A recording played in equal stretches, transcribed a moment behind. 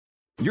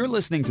You're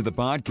listening to the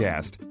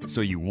podcast,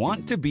 So You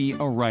Want to Be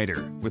a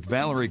Writer, with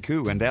Valerie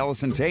Khoo and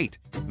Allison Tate.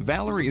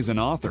 Valerie is an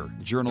author,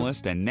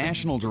 journalist, and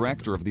national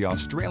director of the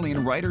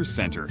Australian Writers'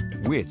 Centre,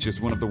 which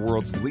is one of the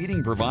world's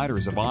leading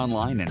providers of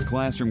online and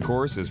classroom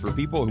courses for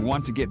people who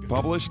want to get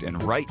published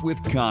and write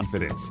with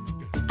confidence.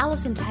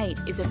 Allison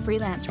Tate is a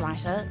freelance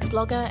writer,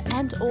 blogger,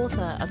 and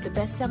author of the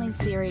best-selling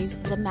series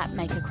The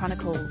Mapmaker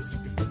Chronicles.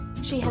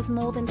 She has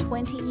more than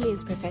 20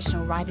 years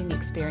professional writing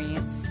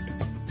experience.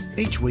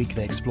 Each week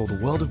they explore the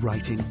world of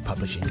writing,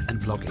 publishing and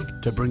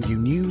blogging to bring you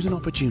news and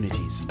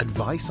opportunities,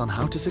 advice on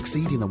how to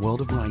succeed in the world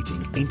of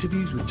writing,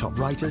 interviews with top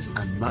writers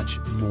and much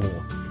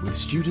more. With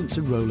students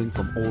enrolling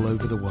from all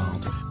over the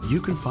world,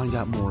 you can find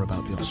out more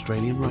about the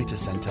Australian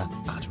Writers' Centre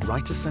at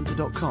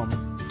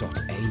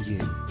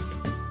writerscentre.com.au.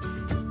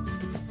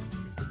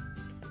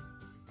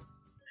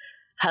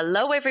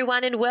 Hello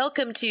everyone and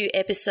welcome to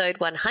episode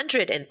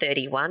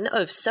 131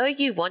 of So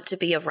You Want to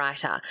Be a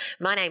Writer.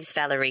 My name's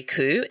Valerie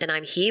Khoo and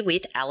I'm here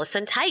with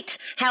Allison Tate.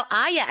 How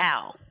are you,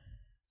 Al?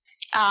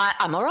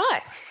 I'm all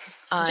right.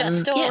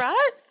 Just all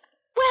right?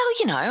 Well,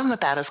 you know, I'm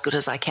about as good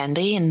as I can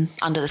be and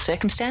under the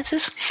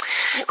circumstances,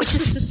 which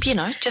is, you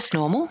know, just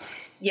normal.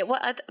 Yeah,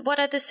 what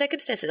are the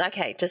circumstances?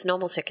 Okay, just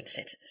normal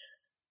circumstances.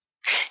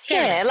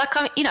 Yeah, like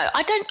I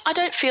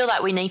don't feel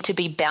like we need to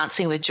be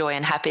bouncing with joy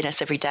and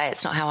happiness every day.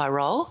 It's not how I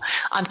roll.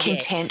 I'm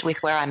content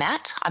with where I'm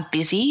at. I'm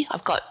busy.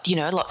 I've got, you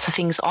know, lots of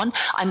things on.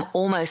 I'm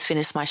almost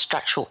finished my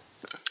structural.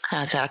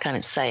 I can't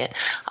even say it.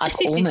 I've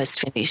almost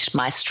finished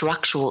my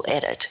structural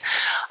edit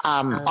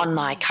on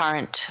my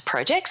current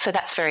project. So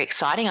that's very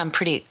exciting. I'm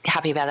pretty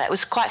happy about that. It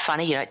was quite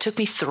funny. You know, it took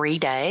me 3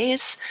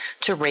 days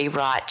to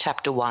rewrite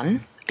chapter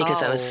 1.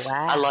 Because there was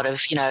a lot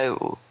of, you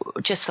know,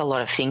 just a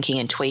lot of thinking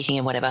and tweaking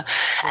and whatever.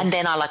 Yes. And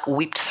then I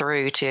whipped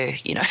through to,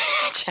 you know,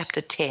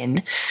 chapter 10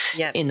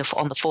 on the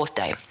 4th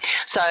day.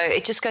 So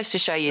it just goes to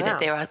show you that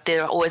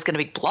there are always going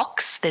to be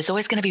blocks. There's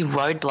always going to be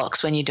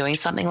roadblocks when you're doing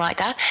something like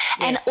that.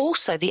 Yes. And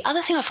also the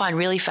other thing I find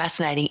really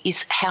fascinating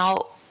is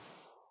how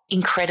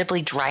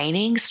incredibly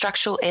draining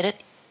structural edit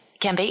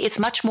can be. It's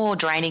much more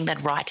draining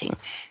than writing,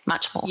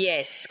 much more.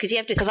 Yes, because you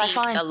have to think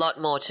a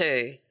lot more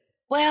too.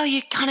 Well,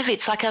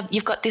 it's like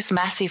you've got this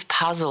massive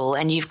puzzle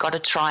and you've got to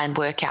try and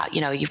work out,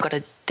 you know,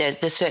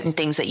 there's certain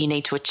things that you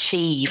need to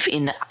achieve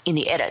in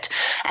the edit.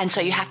 And so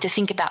you have to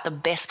think about the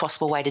best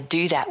possible way to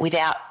do that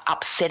without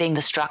upsetting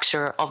the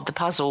structure of the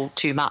puzzle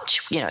too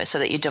much, you know, so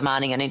that you're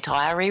demanding an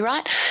entire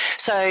rewrite.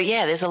 So,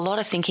 yeah, there's a lot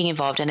of thinking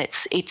involved and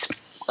it's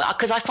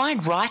because I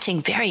find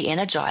writing very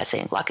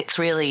energizing. Like it's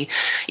really,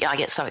 you know, I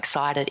get so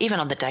excited even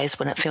on the days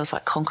when it feels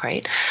like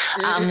concrete.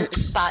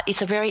 But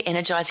it's a very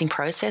energizing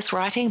process,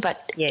 writing,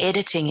 but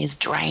editing is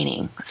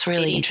draining. It's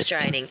really interesting.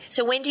 Draining.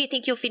 So when do you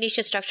think you'll finish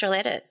your structural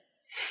edit?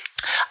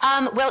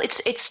 Well,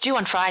 it's due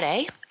on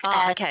Friday.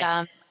 Okay.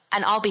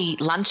 And I'll be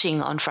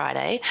lunching on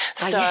Friday.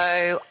 So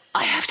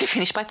I have to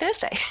finish by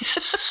Thursday.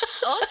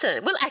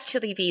 Awesome. We'll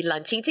actually be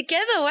lunching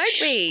together, won't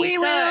we? We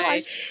will.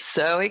 I'm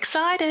so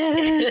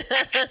excited.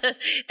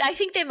 I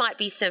think there might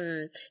be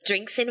some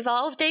drinks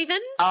involved even.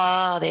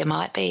 Oh, there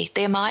might be.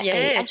 There might be.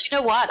 And you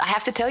know what? I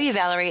have to tell you,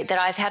 Valerie, that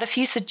I've had a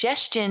few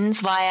suggestions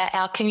via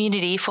our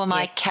community for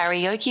my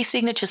karaoke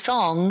signature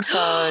song.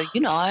 So,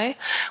 you know,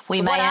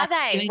 What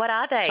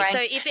are they? So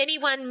if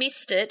anyone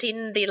missed it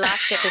in the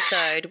last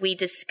episode, we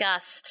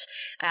discussed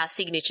our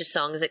signature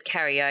songs at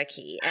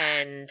karaoke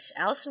and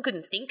Alison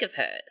couldn't think of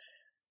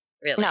hers.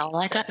 Really? No,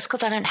 I don't. It's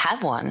because I don't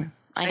have one.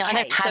 I don't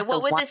have so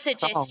what were the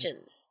suggestions?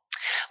 Song.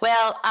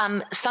 Well,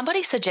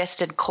 somebody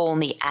suggested Call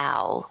Me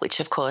Al, which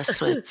of course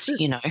was,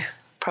 you know,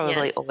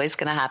 probably always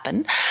going to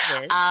happen.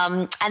 Yes.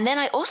 And then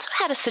I also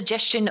had a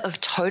suggestion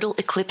of Total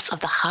Eclipse of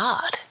the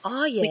Heart.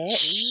 Oh,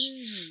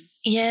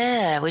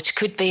 yeah. Which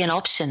could be an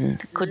option.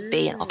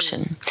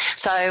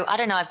 So I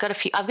don't know. I've got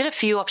a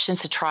few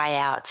options to try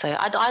out. So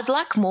I'd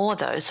like more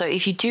though. So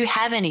if you do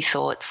have any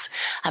thoughts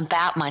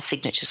about my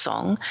signature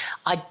song,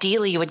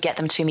 ideally you would get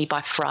them to me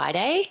by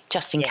Friday,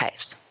 just in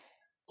case.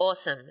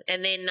 Awesome.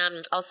 And then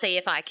I'll see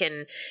if I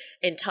can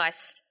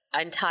entice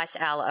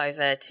Al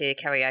over to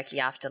karaoke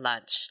after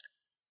lunch.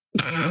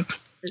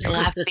 It'll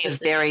have to be a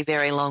very,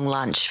 very long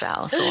lunch,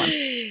 Val.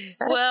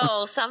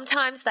 Well,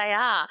 sometimes they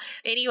are.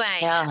 Anyway.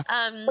 Yeah.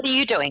 What are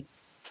you doing?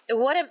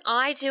 What am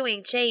I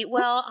doing? Gee,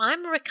 well,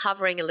 I'm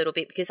recovering a little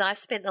bit because I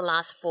spent the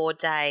last 4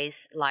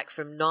 days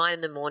from 9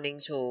 in the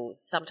morning till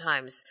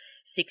sometimes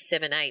 6,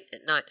 7, 8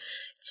 at night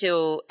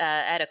till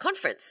at a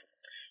conference.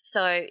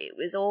 So it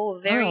was all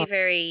very,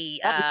 very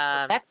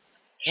hectic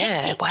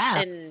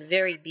and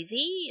very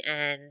busy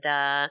and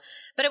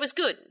but it was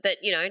good.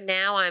 But, you know,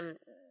 now I'm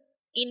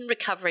in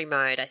recovery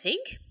mode, I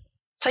think.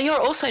 So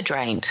you're also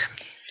drained?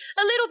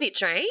 A little bit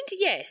drained,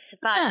 yes.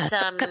 But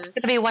so it's going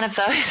to be one of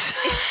those.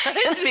 It's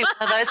going to be one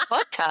of those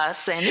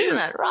podcasts, then, isn't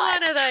it? Right.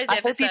 One of those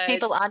episodes. I hope you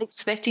people aren't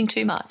expecting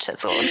too much.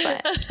 That's all I'm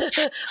saying.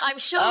 I'm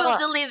sure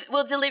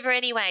we'll deliver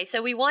anyway.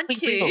 So we want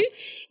to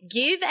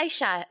give a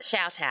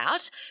shout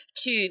out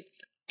to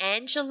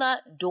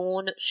Angela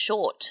Dawn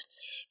Short,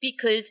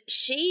 because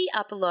she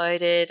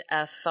uploaded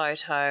a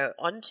photo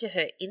onto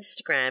her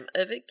Instagram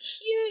of a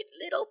cute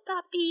little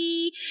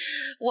puppy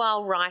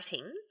while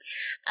writing,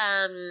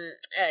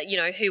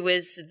 who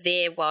was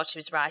there while she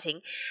was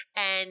writing.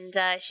 And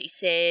she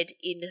said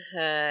in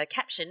her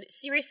caption,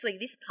 "Seriously,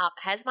 this pup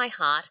has my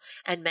heart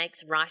and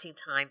makes writing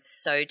time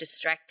so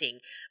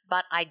distracting.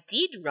 But I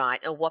did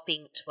write a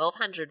whopping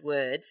 1,200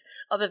 words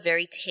of a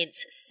very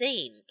tense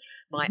scene.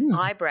 My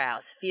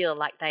eyebrows feel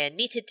like they are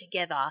knitted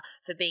together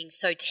for being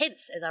so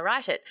tense as I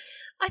write it.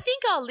 I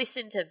think I'll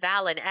listen to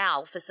Val and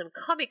Al for some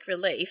comic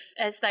relief,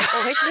 as they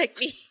always make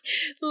me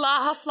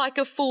laugh like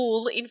a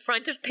fool in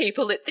front of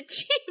people at the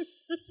gym."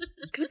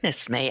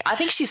 Goodness me. I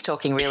think she's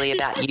talking really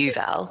about you,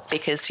 Val,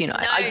 because, you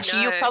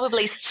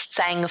probably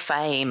sang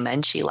Fame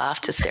and she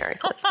laughed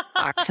hysterically.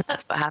 I reckon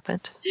that's what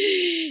happened.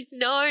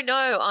 No,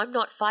 I'm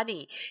not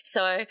funny.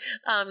 So,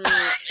 I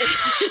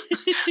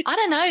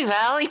don't know,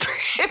 Val.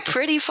 You're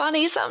pretty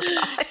funny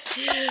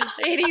sometimes.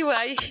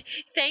 Anyway,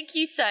 thank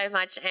you so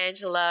much,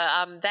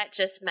 Angela. That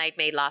just made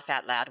me laugh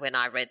out loud when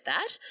I read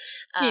that.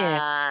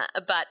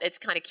 But it's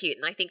kind of cute,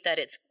 and I think that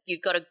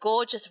you've got a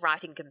gorgeous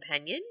writing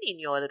companion in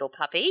your little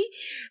puppy,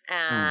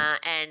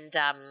 and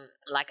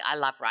I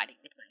love writing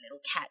with my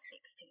little cat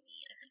next to me.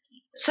 I think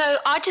he's so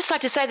I'd just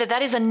like to say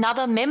that is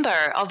another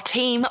member of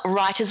Team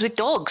Writers with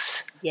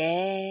Dogs.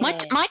 Yeah,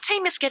 my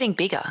team is getting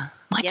bigger.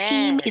 My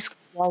team is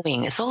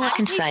growing. It's all I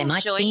can say. My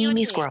team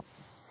is growing.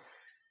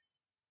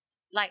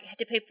 Like,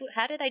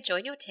 how do they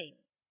join your team?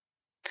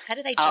 How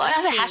do they join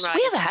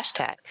we have a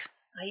hashtag.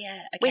 Oh,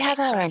 yeah. Okay. We have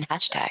our own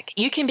hashtag.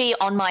 You can be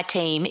on my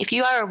team. If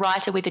you are a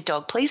writer with a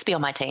dog, please be on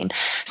my team.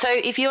 So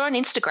if you're on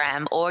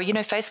Instagram or,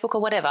 Facebook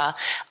or whatever,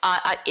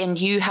 and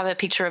you have a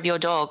picture of your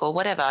dog or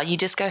whatever, you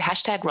just go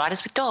hashtag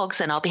Writers with Dogs,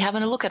 and I'll be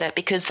having a look at it,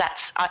 because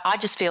I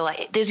just feel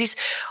like there's this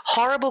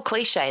horrible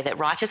cliche that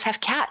writers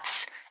have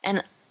cats.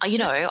 And,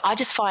 I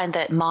just find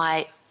that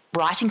my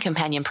writing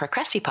companion,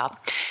 Procrastipup,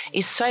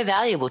 is so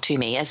valuable to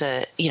me as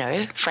a,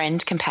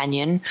 friend,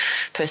 companion,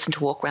 person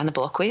to walk around the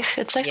block with.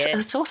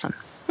 It's awesome.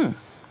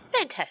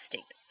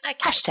 Fantastic. Okay.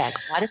 Hashtag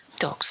Writers with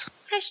Dogs.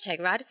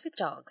 Hashtag Writers with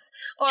Dogs.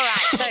 All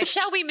right, so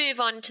shall we move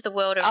on to the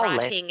world of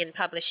writing and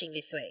publishing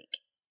this week?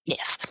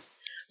 Yes.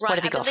 Right, what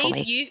have you got for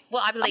me?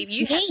 I believe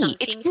you have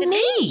something for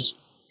me.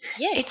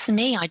 Yes. It's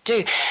me, I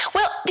do.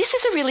 Well, this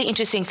is a really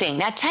interesting thing.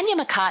 Now, Tanya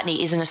McCartney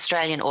is an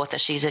Australian author.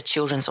 She's a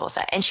children's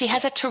author, and she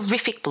has a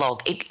terrific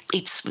blog.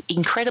 It's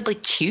incredibly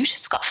cute.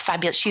 It's got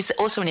fabulous – she's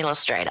also an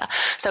illustrator.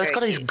 So it's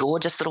got all these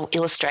gorgeous little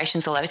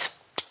illustrations all over. It's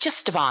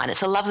just divine.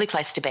 It's a lovely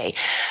place to be.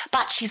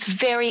 But she's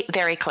very,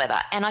 very clever,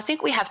 and I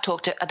think we have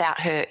talked about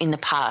her in the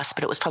past,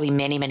 but it was probably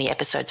many, many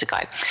episodes ago.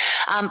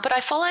 But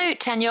I follow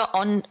Tanya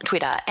on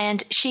Twitter,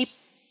 and she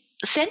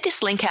sent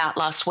this link out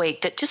last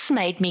week that just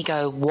made me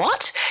go,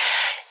 what?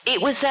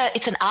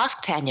 It's an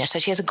Ask Tanya, so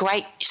she has a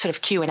great sort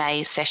of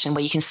Q&A session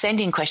where you can send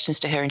in questions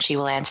to her and she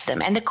will answer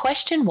them. And the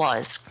question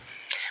was,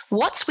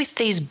 what's with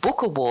these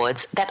book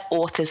awards that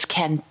authors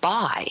can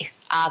buy?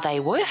 Are they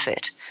worth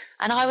it?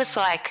 And I was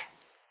like,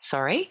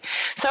 sorry.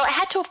 So I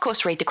had to, of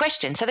course, read the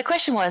question. So the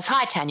question was,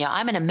 "Hi, Tanya,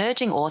 I'm an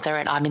emerging author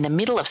and I'm in the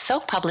middle of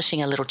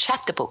self-publishing a little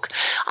chapter book.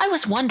 I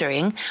was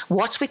wondering,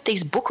 what's with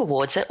these book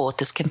awards that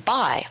authors can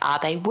buy? Are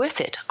they worth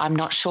it? I'm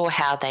not sure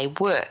how they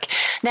work."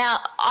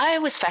 Now, I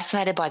was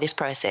fascinated by this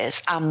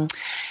process.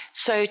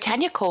 So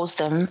Tanya calls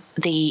them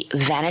the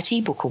Vanity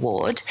Book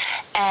Award,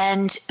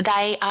 and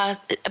they are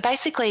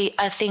basically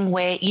a thing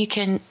where you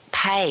can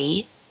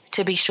pay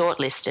to be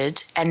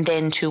shortlisted and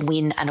then to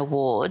win an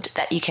award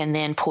that you can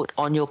then put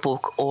on your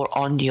book or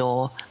on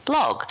your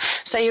blog.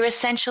 So you're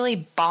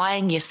essentially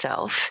buying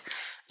yourself,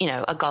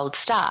 a gold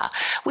star,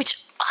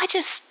 which I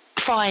just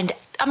find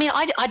 –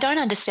 I don't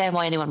understand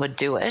why anyone would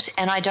do it,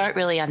 and I don't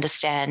really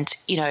understand,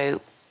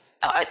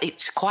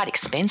 it's quite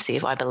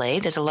expensive, I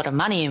believe. There's a lot of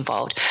money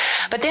involved.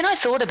 But then I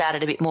thought about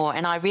it a bit more,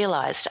 and I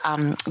realised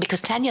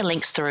because Tanya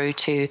links through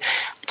to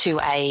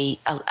a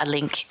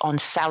link on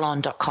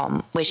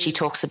salon.com where she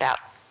talks about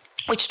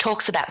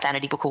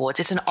Vanity Book Awards.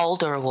 It's an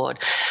older award.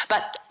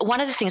 But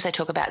one of the things they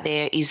talk about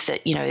there is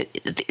that,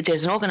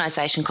 there's an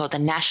organisation called the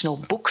National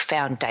Book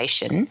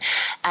Foundation,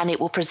 and it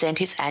will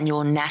present its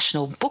annual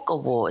National Book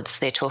Awards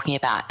they're talking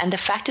about. And the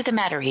fact of the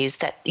matter is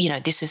that,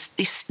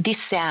 this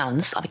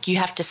sounds like, you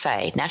have to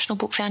say, National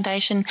Book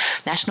Foundation,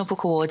 National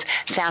Book Awards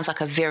sounds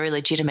like a very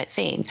legitimate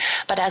thing.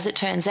 But as it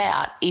turns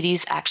out, it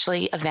is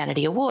actually a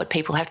vanity award.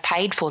 People have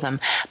paid for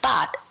them.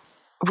 But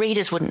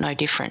readers wouldn't know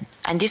different.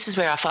 And this is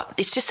where I thought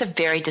it's just a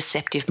very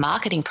deceptive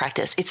marketing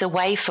practice. It's a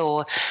way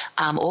for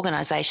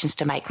organisations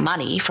to make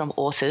money from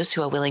authors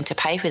who are willing to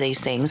pay for these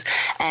things.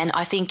 And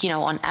I think,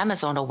 on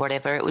Amazon or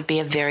whatever, it would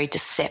be a very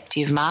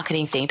deceptive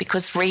marketing thing,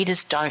 because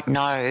readers don't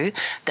know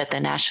that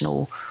the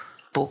National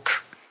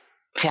Book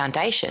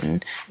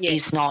Foundation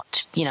is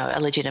not,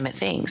 a legitimate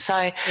thing.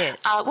 So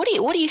what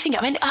do you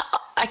think?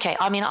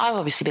 I've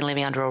obviously been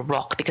living under a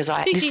rock, because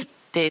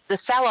the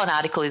Salon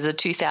article is a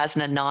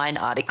 2009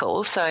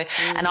 article. So,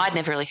 and I'd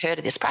never really heard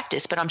of this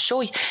practice, but I'm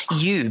sure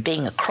you,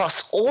 being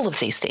across all of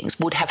these things,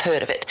 would have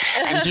heard of it.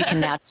 And you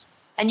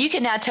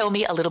can now tell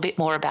me a little bit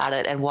more about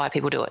it and why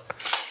people do it.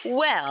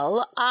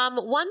 Well,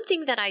 one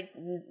thing that I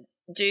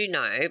do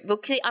know,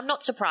 because I'm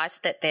not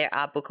surprised that there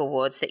are book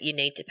awards that you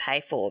need to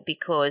pay for,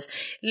 because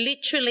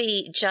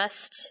literally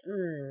just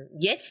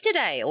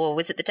yesterday, or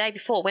was it the day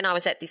before, when I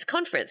was at this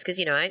conference, because,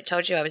 I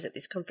told you I was at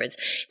this conference,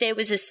 there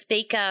was a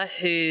speaker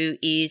who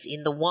is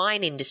in the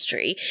wine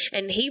industry,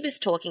 and he was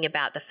talking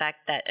about the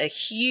fact that a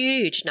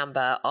huge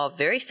number of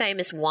very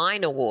famous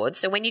wine awards,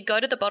 so when you go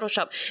to the bottle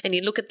shop and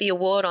you look at the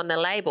award on the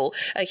label,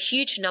 a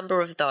huge number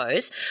of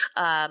those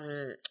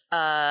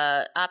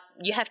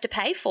you have to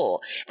pay for.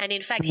 And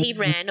in fact, he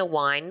ran a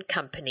wine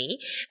company,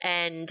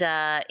 and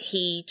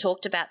he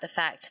talked about the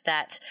fact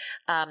that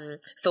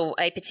for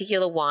a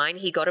particular wine,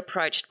 he got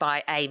approached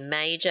by a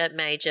major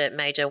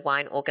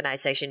wine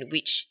organization,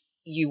 which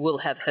you will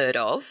have heard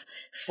of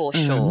for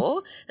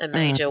sure, a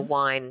major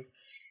wine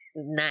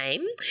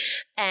name,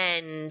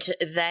 and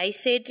they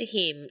said to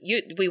him,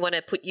 we want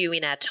to put you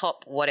in our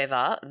top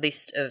whatever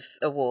list of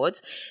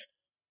awards.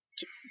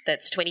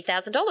 That's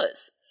 $20,000.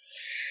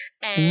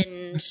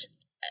 And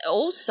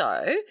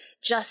also,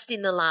 just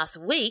in the last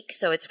week,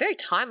 so it's very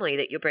timely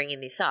that you're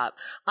bringing this up,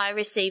 I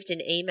received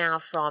an email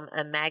from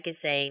a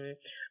magazine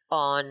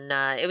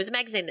it was a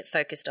magazine that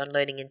focused on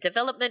learning and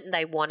development, and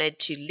they wanted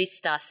to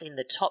list us in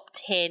the top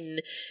 10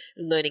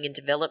 learning and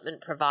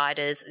development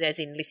providers, as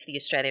in list the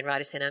Australian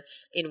Writers' Centre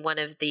in one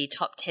of the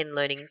top 10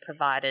 learning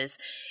providers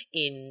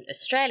in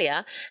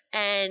Australia,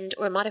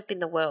 or it might have been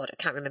the world, I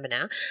can't remember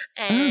now.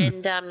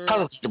 And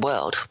probably the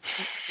world.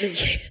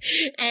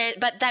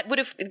 But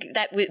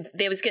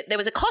there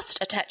was a cost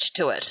attached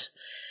to it.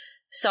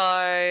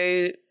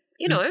 So,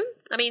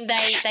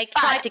 they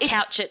tried to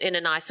couch it in a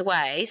nice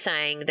way,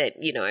 saying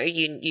that,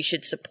 you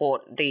should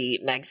support the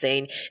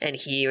magazine and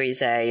here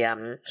is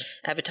a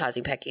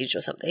advertising package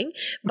or something.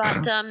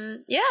 But,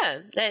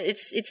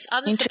 it's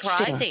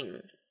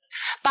unsurprising.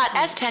 But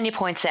as Tanya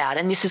points out,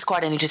 and this is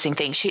quite an interesting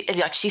thing,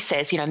 she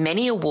says,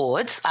 many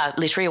awards,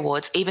 literary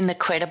awards, even the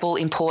credible,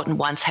 important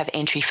ones have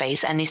entry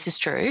fees, and this is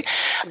true.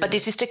 But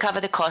this is to cover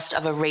the cost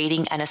of a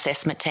reading and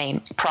assessment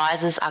team.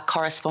 Prizes are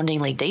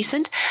correspondingly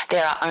decent.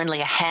 There are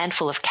only a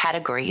handful of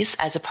categories,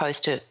 as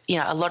opposed to,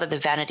 a lot of the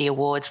vanity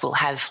awards will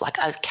have like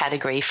a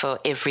category for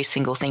every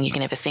single thing you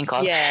can ever think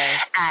of. Yeah.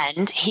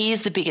 And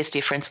here's the biggest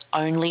difference: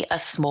 only a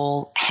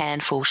small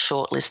handful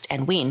shortlist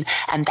and win,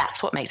 and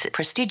that's what makes it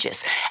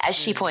prestigious. As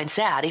she points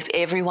out, if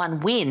everyone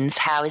wins,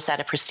 how is that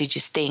a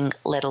prestigious thing,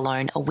 let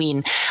alone a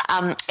win?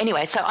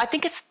 Anyway, so I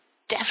think it's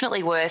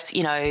definitely worth,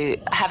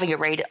 having a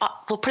read.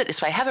 We'll put it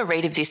this way, have a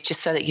read of this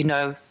just so that you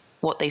know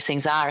what these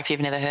things are if you've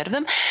never heard of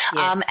them.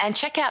 Yes. And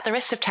check out the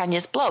rest of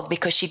Tanya's blog,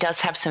 because she does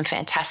have some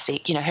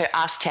fantastic, her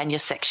Ask Tanya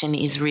section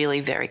is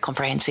really very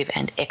comprehensive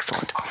and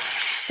excellent.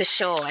 For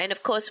sure. And,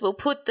 of course, we'll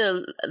put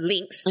the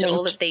links to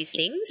all of these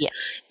things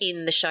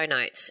in the show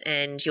notes,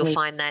 and you'll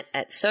find that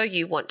at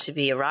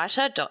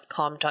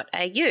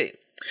soyouwanttobeawriter.com.au.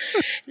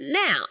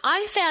 Now,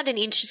 I found an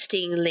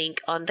interesting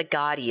link on The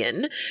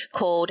Guardian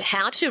called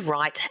How to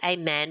Write a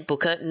Man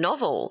Booker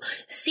Novel.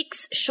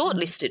 6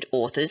 shortlisted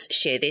authors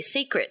share their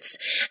secrets.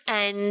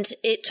 And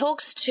it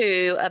talks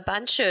to a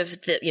bunch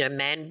of the,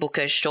 Man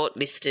Booker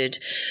shortlisted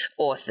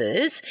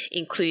authors,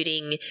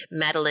 including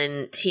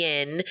Madeline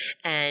Tien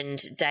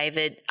and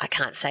David, I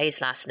can't say his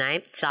last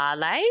name,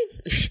 Zale,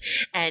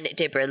 and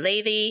Deborah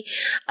Levy,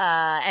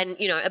 and,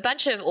 a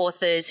bunch of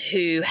authors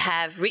who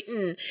have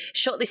written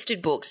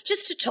shortlisted books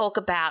just to talk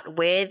about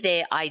where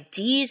their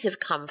ideas have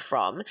come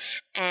from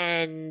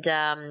and,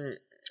 their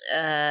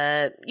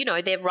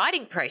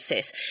writing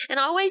process. And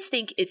I always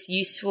think it's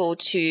useful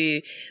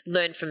to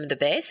learn from the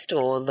best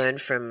or learn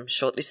from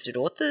shortlisted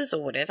authors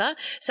or whatever.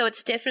 So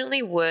it's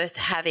definitely worth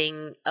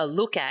having a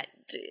look at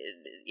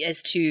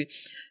as to,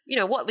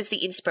 what was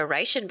the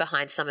inspiration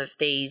behind some of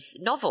these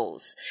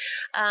novels.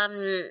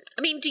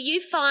 Do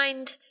you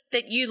find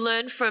that you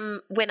learn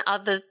from when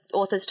other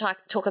authors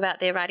talk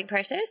about their writing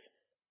process?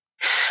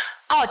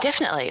 Oh,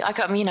 definitely.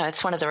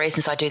 It's one of the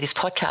reasons I do this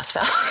podcast,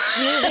 Val.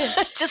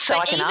 Just so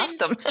I can ask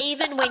them.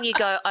 Even when you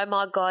go, oh,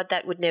 my God,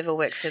 that would never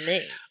work for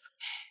me.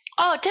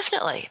 Oh,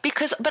 definitely.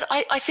 But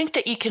I think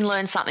that you can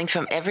learn something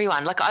from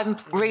everyone. Like, I'm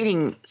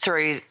reading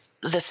through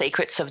the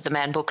secrets of the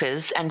Man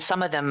Bookers, and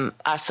some of them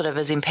are sort of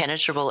as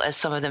impenetrable as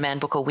some of the Man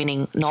Booker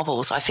winning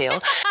novels, I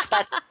feel.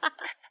 But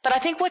I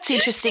think what's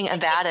interesting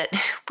about it,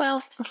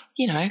 well,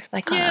 they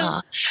kind of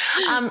are.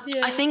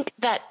 I think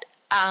that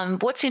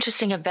what's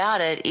interesting about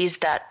it is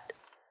that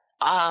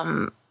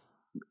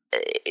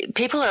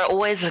people are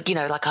always,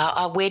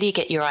 where do you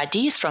get your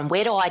ideas from?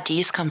 Where do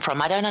ideas come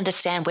from? I don't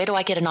understand. Where do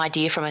I get an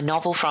idea from, a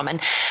novel from? And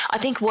I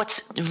think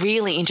what's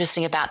really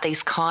interesting about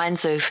these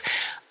kinds of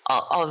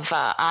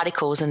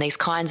articles and these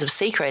kinds of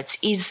secrets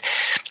is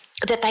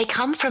that they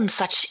come from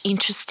such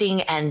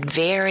interesting and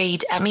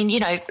varied. I mean,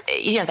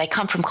 they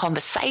come from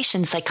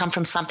conversations. They come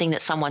from something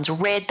that someone's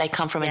read. They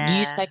come from a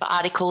newspaper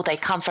article. They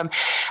come from,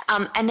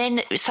 and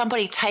then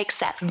somebody takes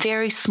that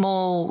very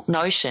small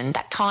notion,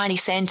 that tiny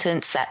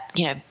sentence, that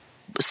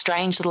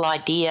strange little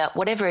idea,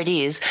 whatever it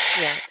is,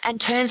 and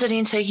turns it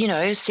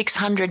into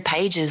 600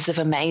 pages of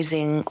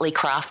amazingly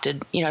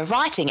crafted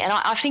writing. And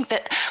I think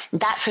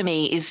that for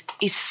me is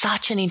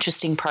such an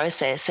interesting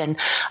process, and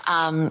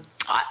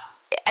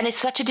it's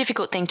such a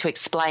difficult thing to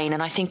explain.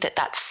 And I think that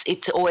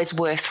it's always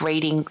worth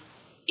reading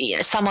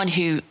someone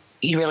who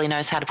really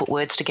knows how to put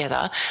words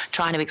together,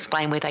 trying to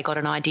explain where they got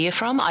an idea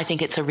from. I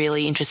think it's a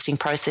really interesting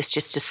process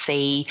just to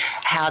see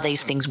how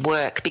these things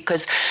work,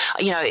 because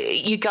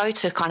you go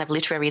to kind of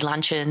literary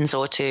luncheons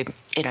or to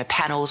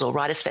panels or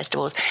writers'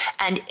 festivals,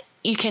 and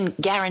you can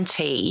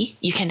guarantee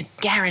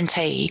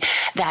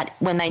that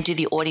when they do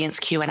the audience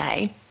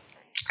Q&A,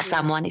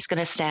 someone is going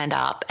to stand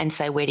up and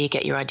say, "Where do you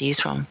get your ideas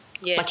from?"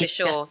 Yeah, for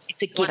sure.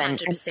 It's a given.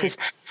 It's the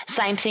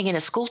same thing in a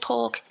school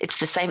talk. It's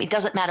the same. It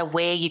doesn't matter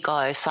where you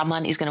go.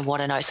 Someone is going to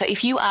want to know. So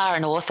if you are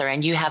an author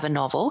and you have a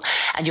novel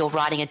and you're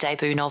writing a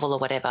debut novel or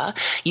whatever,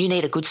 you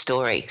need a good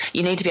story.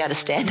 You need to be able to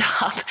stand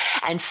up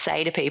and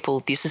say to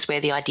people, "This is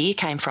where the idea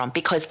came from,"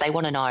 because they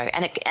want to know.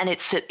 And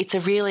it's a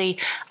really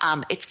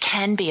it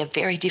can be a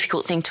very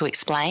difficult thing to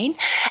explain.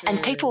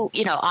 And people,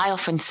 I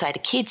often say to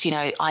kids,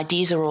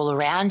 ideas are all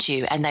around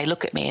you, and they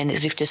look at me and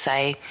as if to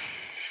say,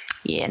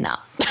 "Yeah, no."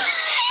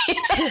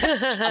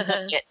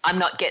 I'm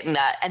not getting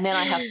that. And then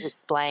I have to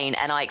explain,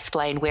 and I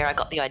explain where I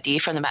got the idea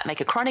from the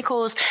Mapmaker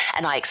Chronicles,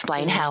 and I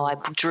explain how I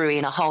drew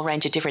in a whole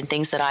range of different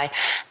things that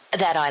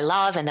I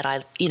love and that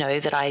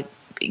I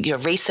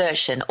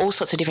research, and all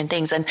sorts of different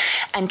things,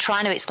 and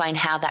trying to explain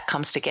how that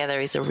comes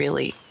together is a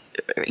really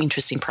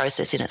interesting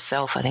process in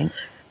itself, I think.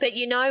 But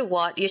you know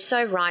what? You're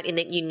so right in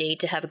that you need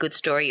to have a good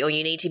story, or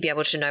you need to be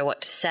able to know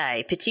what to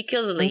say,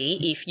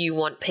 particularly if you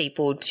want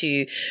people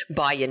to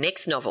buy your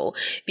next novel,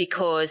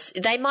 because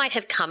they might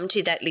have come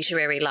to that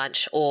literary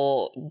lunch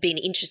or been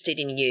interested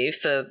in you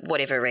for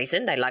whatever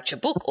reason. They liked your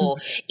book, or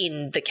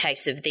in the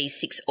case of these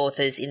 6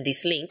 authors in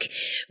this link,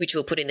 which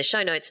we'll put in the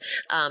show notes,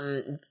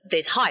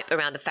 there's hype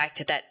around the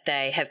fact that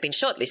they have been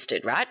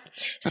shortlisted, right?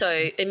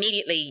 So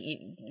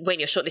immediately when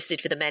you're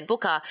shortlisted for the Man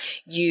Booker,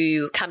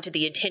 you come to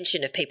the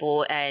attention of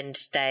people and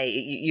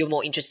you're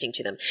more interesting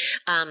to them.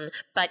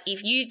 But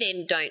if you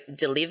then don't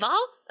deliver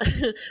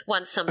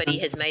once somebody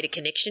has made a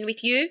connection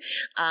with you,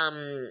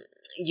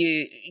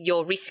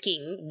 you're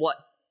risking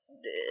what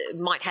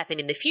might happen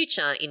in the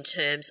future in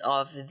terms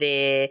of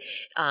them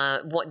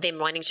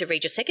wanting to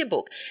read your second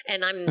book.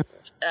 And I'm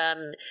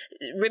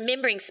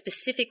remembering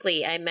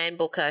specifically a Man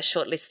Booker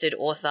shortlisted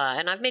author,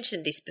 and I've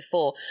mentioned this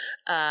before,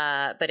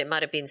 but it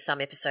might have been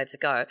some episodes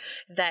ago,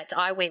 that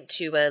I went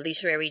to a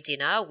literary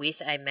dinner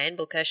with a Man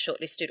Booker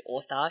shortlisted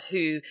author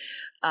who,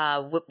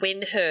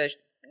 when her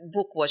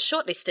book was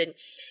shortlisted,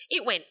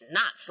 it went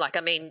nuts. Like,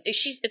 I mean,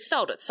 it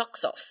sold its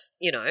socks off,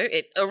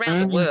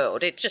 around the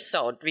world. It just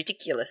sold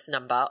ridiculous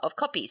number of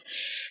copies.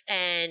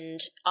 And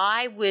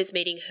I was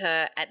meeting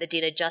her at the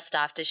dinner just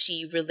after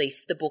she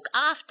released the book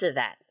after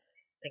that.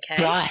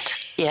 Okay. Right.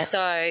 Yeah.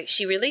 So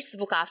she released the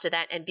book after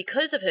that, and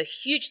because of her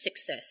huge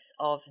success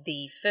of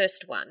the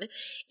first one,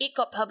 it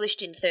got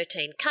published in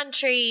 13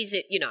 countries.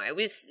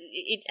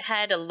 It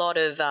had a lot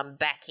of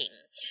backing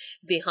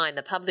behind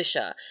the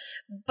publisher.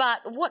 But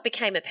what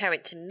became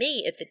apparent to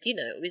me at the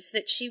dinner was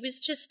that she was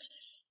just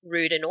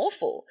rude and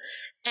awful.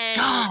 And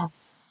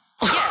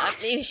yeah, I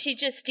mean, she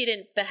just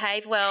didn't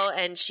behave well,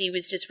 and she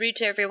was just rude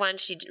to everyone.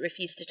 She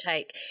refused to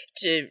take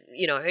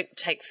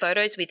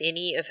photos with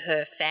any of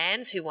her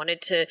fans who wanted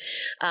to,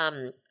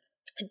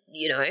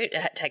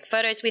 take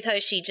photos with her.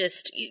 She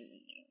just,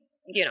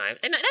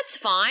 and that's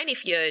fine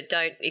if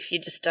you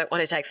just don't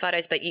want to take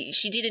photos, but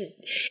she didn't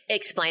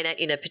explain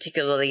that in a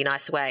particularly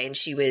nice way, and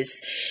she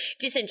was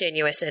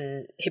disingenuous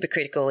and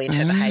hypocritical in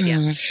her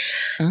behaviour.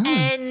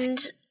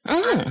 And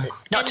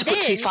not to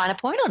put too fine a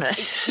point on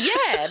it.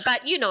 Yeah,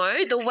 but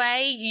the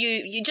way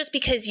you just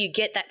because you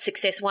get that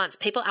success once,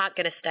 people aren't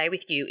going to stay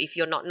with you if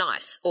you're not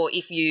nice, or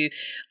if you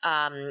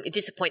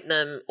disappoint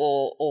them,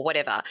 or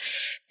whatever.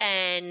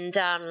 And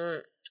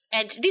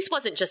this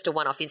wasn't just a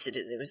one-off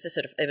incident. It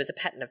was a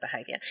pattern of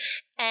behaviour.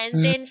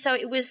 And then, so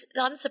it was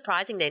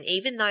unsurprising then,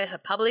 even though her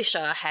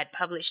publisher had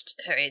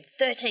published her in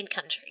 13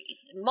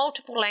 countries,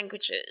 multiple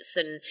languages,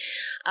 and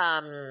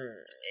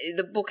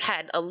the book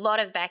had a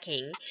lot of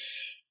backing,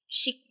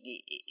 she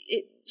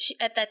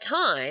at that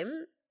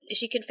time,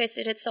 she confessed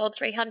it had sold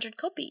 300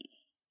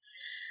 copies.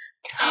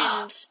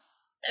 And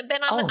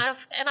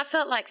I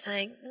felt like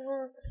saying,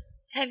 well,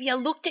 have you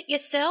looked at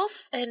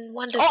yourself and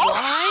wondered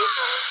why?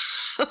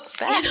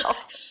 Val. Because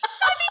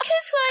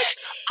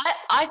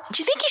do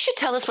you think you should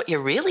tell us what you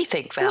really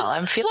think, Val?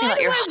 I'm feeling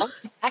like you're holding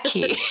back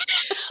here.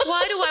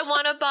 Why do I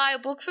want to buy a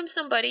book from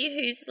somebody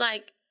who's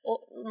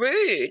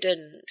rude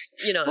and,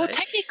 Well,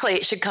 technically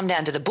it should come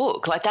down to the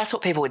book. Like, that's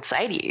what people would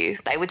say to you.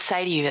 They would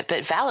say to you,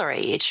 but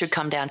Valerie, it should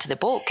come down to the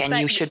book, and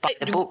you should buy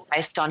the book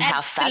based on how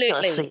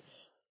fabulously.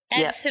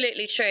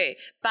 Absolutely true.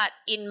 But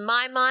in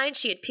my mind,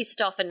 she had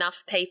pissed off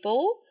enough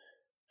people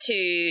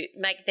to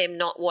make them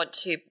not want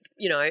to,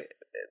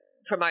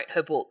 promote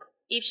her book.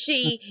 If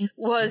she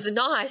was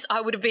nice,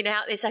 I would have been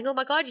out there saying, oh,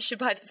 my God, you should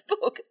buy this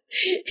book.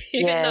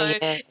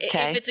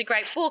 If it's a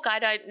great book, I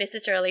don't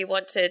necessarily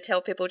want to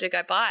tell people to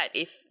go buy it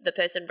if the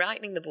person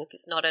writing the book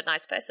is not a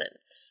nice person.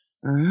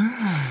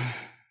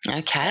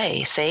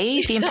 Okay,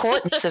 see the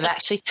importance of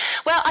actually.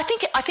 Well, I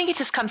think it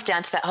just comes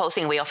down to that whole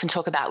thing we often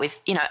talk about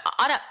with,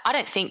 I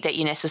don't think that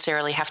you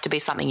necessarily have to be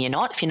something you're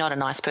not. If you're not a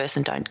nice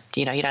person,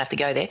 you don't have to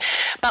go there.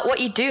 But what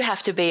you do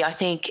have to be, I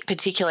think,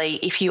 particularly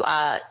if you're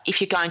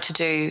going to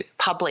do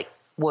public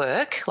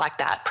work like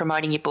that,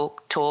 promoting your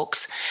book,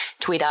 talks,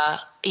 Twitter,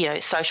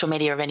 social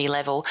media of any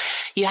level,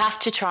 you have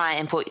to try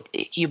and put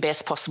your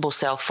best possible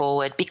self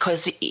forward,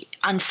 because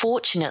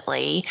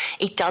unfortunately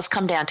it does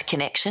come down to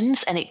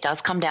connections, and it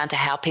does come down to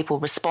how people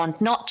respond,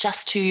 not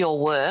just to your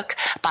work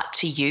but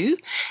to you.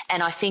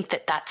 And I think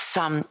that that's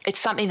it's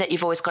something that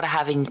you've always got to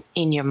have in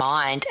your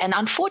mind. And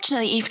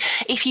unfortunately,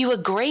 if you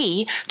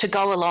agree to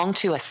go along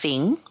to a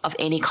thing of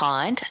any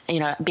kind,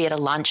 be it a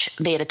lunch,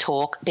 be it a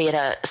talk, be it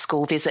a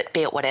school visit,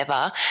 be it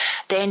whatever,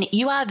 then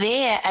you are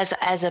there as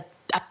a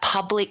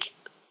public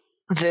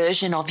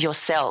version of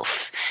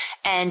yourself.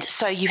 And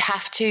so you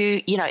have to,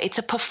 it's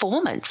a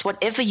performance,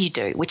 whatever you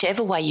do,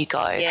 whichever way you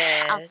go.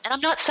 Yeah. And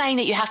I'm not saying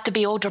that you have to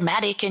be all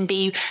dramatic and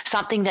be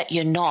something that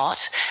you're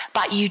not,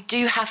 but you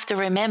do have to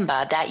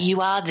remember that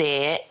you are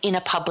there in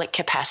a public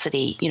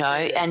capacity,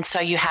 and so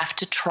you have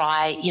to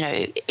try,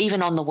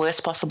 even on the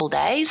worst possible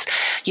days,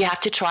 you have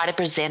to try to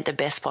present the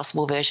best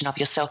possible version of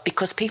yourself,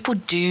 because people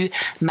do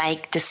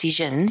make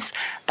decisions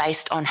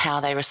based on how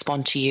they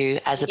respond to you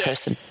as a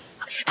person.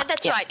 And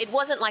that's right. It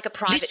wasn't like a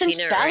private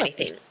dinner or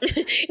anything.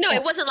 No,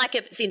 it wasn't like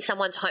in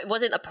someone's home. It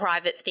wasn't a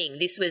private thing.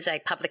 This was a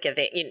public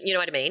event. You know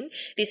what I mean?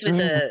 This was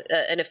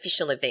an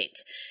official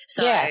event.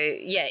 So,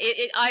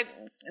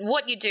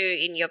 what you do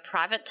in your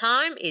private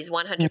time is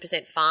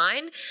 100%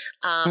 fine.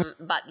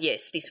 But,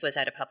 yes, this was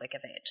at a public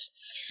event.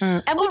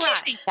 And would you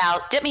think,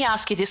 Val, let me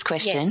ask you this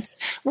question. Yes.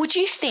 Would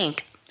you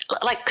think,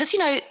 because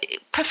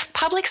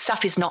public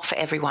stuff is not for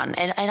everyone,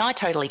 and I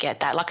totally get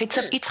that. Like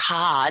it's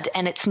hard,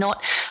 and it's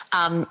not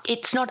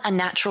a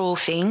natural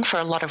thing for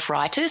a lot of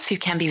writers who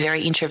can be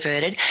very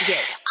introverted.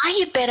 Yes. Are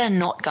you better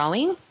not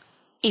going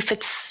if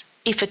it's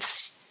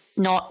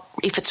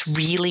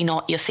really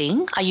not your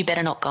thing? Are you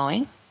better not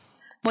going?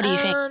 What do you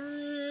think?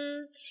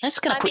 I'm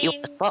just going to put you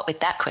on the spot with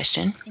that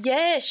question.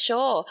 Yeah,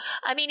 sure.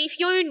 I mean, if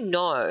you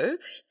know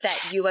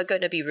that you are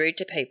going to be rude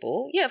to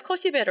people, of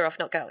course you're better off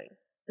not going.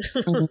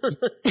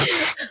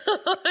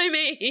 I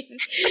mean,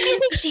 but do you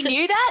think she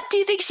knew that? Do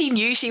you think she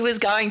knew she was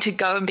going to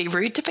go and be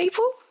rude to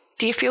people?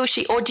 Do you feel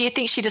or do you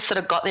think she just sort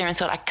of got there and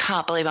thought, I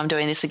can't believe I'm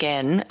doing this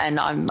again, and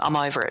I'm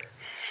over it?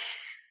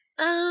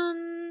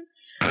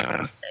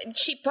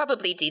 She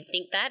probably did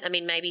think that. I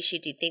mean, maybe she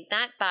did think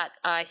that, but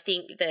I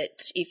think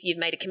that if you've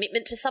made a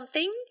commitment to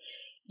something,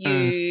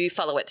 you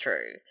follow it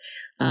through.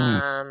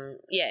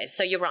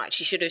 So you're right.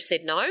 She should have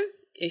said no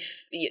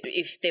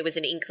if there was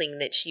an inkling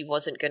that she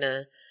wasn't going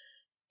to.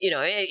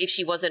 If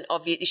she wasn't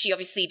obvious, she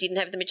obviously didn't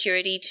have the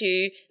maturity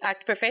to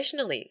act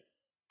professionally.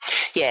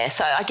 Yeah,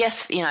 so I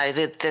guess,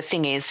 the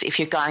thing is, if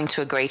you're going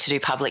to agree to do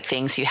public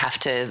things, you have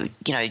to,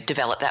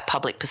 develop that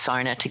public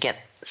persona to get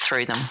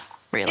through them,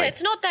 really. Yeah,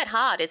 it's not that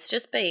hard. It's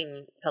just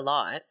being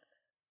polite.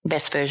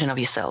 Best version of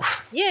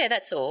yourself. Yeah,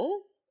 that's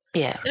all.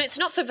 Yeah. And it's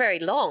not for very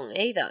long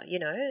either,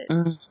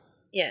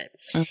 Yeah.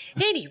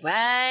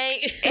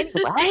 Anyway,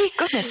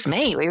 goodness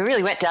me, we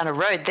really went down a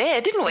road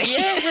there, didn't we?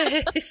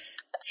 Yes.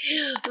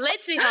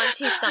 Let's move on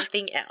to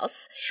something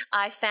else.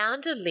 I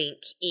found a link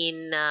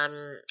in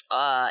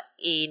a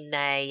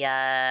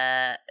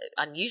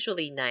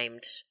unusually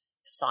named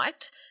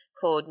site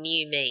called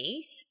New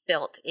Me,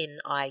 spelt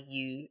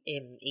Niume.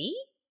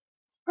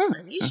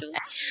 Unusual.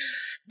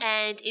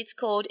 And it's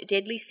called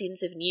Deadly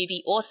Sins of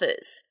Newbie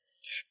Authors.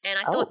 And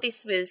I thought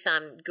this was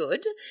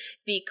good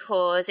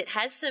because it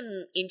has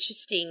some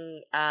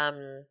interesting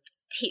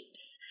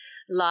tips.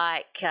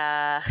 Like,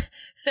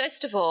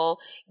 first of all,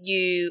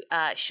 you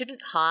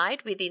shouldn't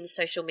hide within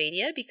social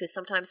media, because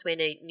sometimes when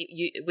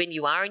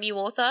you are a new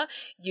author,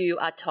 you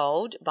are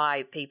told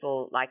by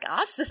people like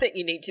us that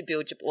you need to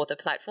build your author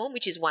platform,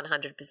 which is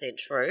 100%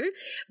 true.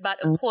 But,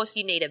 of course,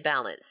 you need a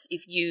balance.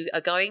 If you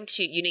are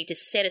you need to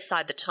set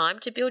aside the time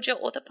to build your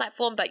author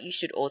platform, but you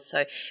should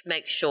also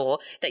make sure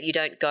that you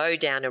don't go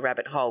down a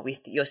rabbit hole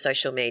with your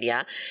social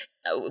media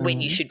when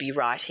you should be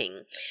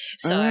writing.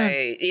 So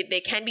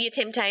there can be a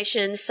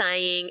temptation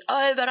saying,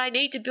 oh, but I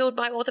need to build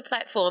my author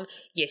platform.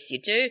 Yes, you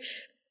do,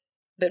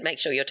 but make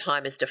sure your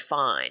time is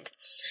defined.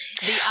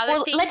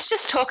 Let's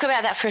just talk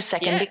about that for a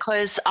second,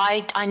 because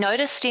I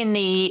noticed in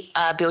the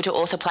Build Your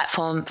Author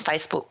Platform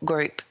Facebook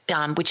group,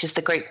 which is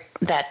the group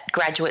that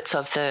graduates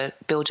of the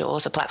Build Your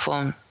Author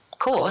Platform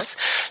course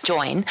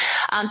join,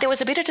 there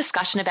was a bit of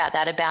discussion about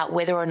that, about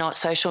whether or not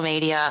social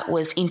media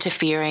was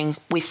interfering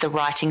with the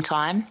writing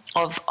time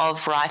of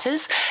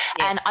writers.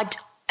 Yes.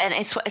 And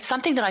it's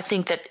something that I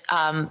think that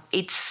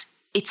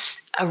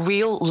it's a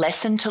real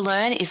lesson to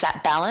learn, is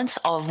that balance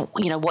of,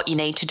 what you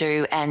need to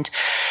do. And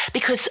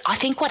because I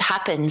think what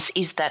happens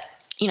is that,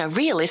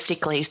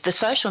 realistically, the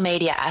social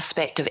media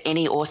aspect of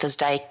any author's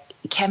day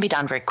can be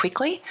done very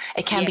quickly.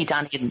 It can be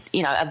done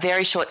in, a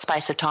very short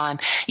space of time.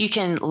 You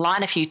can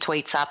line a few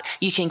tweets up.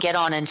 You can get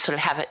on and sort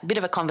of have a bit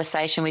of a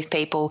conversation with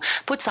people,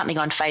 put something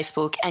on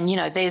Facebook, and,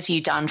 there's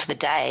you done for the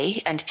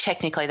day. And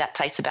technically that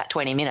takes about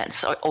 20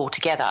 minutes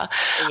altogether.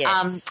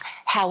 Yes.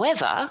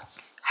 However,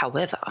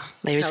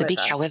 there is a big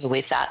however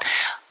with that.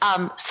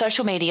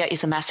 Social media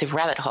is a massive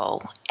rabbit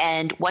hole.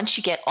 And once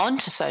you get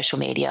onto social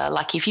media,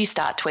 like if you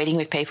start tweeting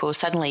with people,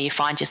 suddenly you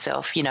find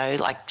yourself,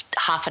 like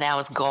half an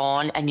hour's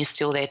gone and you're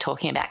still there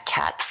talking about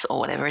cats or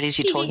whatever it is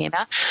you're talking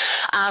about.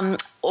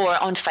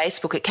 Or on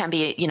Facebook, it can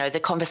be, the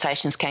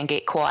conversations can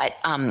get quite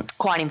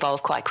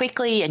involved quite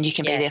quickly, and you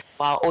can be there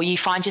for a while. Or you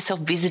find yourself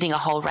visiting a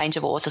whole range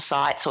of author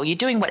sites, or you're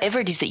doing whatever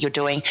it is that you're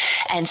doing,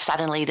 and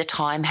suddenly the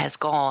time has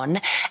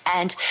gone.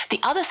 And the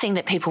other thing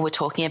that people were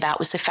talking about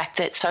was the fact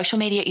that social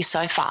media is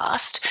so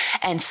fast,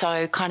 and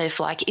so kind of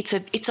like it's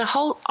a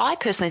whole, I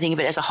personally think of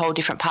it as a whole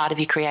different part of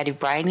your creative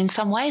brain in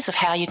some ways, of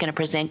how you're going to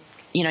present,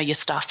 your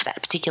stuff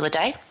that particular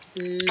day.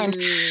 And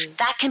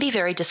that can be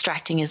very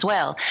distracting as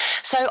well.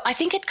 So I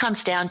think it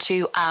comes down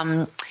to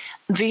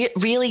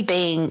really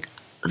being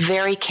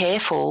very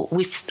careful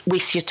with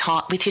your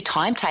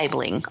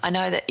timetabling. I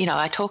know that,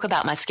 I talk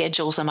about my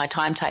schedules and my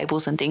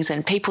timetables and things,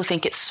 and people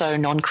think it's so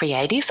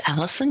non-creative.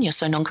 Alison, you're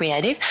so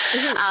non-creative.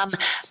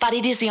 But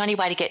it is the only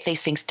way to get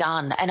these things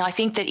done. And I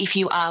think that if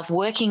you are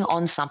working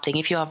on something,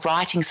 if you are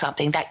writing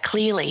something, that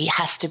clearly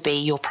has to be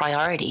your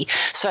priority.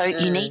 So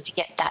you need to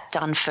get that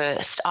done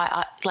first.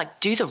 I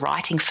do the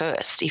writing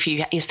first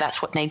if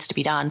that's what needs to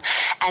be done.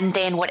 And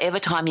then whatever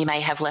time you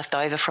may have left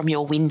over from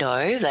your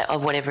window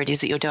of whatever it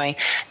is that you're doing,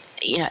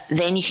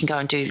 then you can go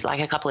and do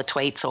like a couple of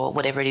tweets or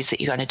whatever it is that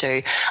you're going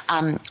to do.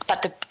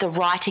 But the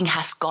writing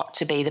has got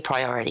to be the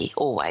priority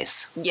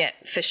always. Yeah,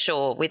 for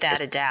sure, without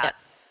a doubt. Yep.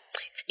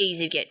 It's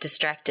easy to get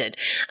distracted.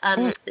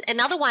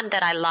 Another one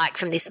that I like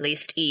from this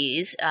list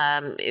is,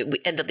 and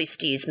the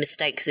list is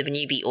mistakes of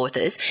newbie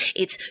authors,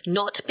 it's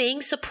not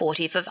being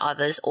supportive of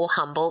others or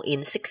humble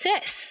in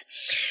success,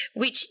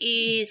 which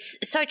is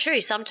so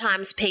true.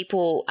 Sometimes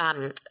people,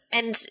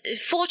 and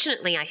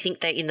fortunately I think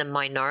they're in the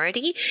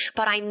minority,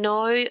 but I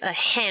know only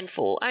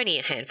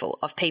a handful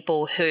of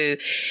people who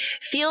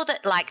feel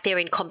that like they're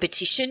in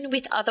competition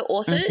with other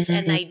authors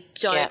and they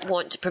don't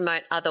want to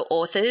promote other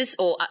authors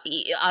or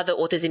other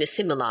authors in a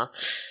similar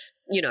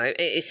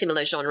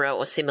genre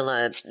or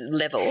similar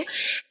level.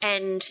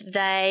 And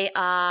they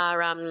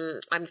are,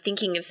 I'm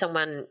thinking of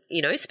someone,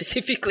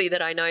 specifically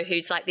that I know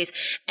who's like this,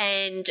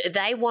 and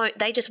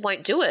they just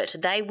won't do it.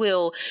 They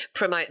will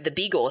promote the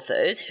big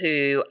authors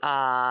who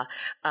are,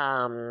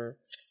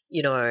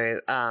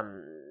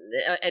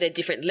 at a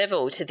different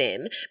level to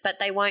them, but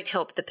they won't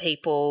help the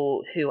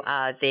people who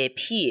are their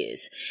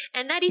peers.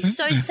 And that is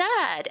so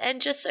sad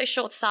and just so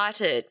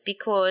short-sighted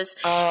because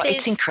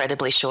it's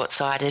incredibly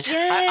short-sighted.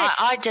 Yeah,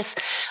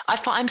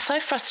 I'm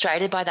so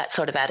frustrated by that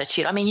sort of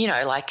attitude. I mean,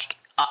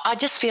 I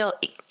just feel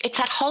it's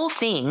that whole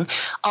thing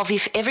of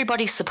if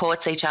everybody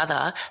supports each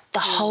other, the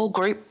whole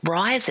group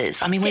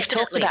rises. I mean, we've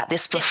talked about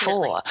this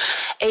before.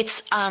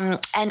 It's and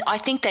I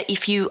think that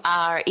if you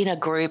are in a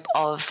group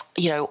of,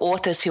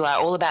 authors who are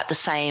all about the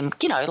same,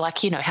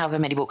 however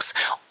many books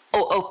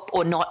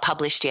or not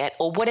published yet,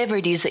 or whatever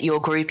it is that your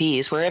group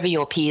is, wherever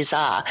your peers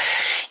are,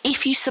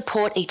 if you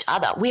support each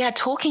other, we are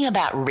talking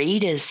about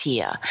readers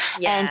here.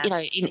 Yeah.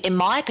 And, in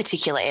my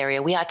particular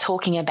area, we are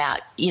talking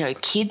about,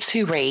 kids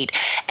who read,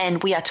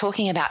 and we are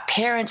talking about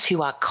parents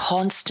who are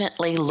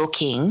constantly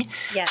looking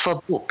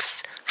for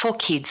books for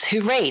kids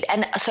who read.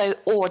 And so,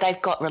 or they've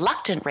got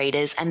reluctant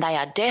readers and they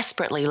are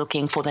desperately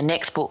looking for the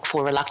next book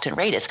for reluctant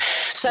readers.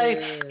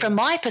 So from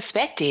my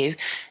perspective,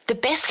 the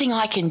best thing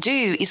I can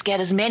do is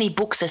get as many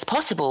books as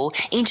possible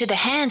into the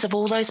hands of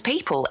all those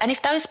people. And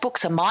if those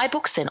books are my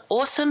books, then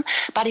awesome.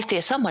 But if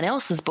they're someone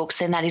else's books,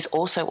 then that is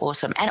also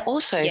awesome. And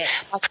also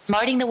by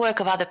promoting the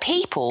work of other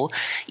people,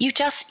 you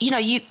just,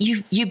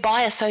 you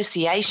by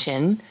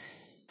association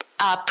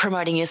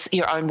promoting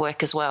your own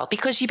work as well,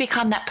 because you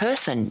become that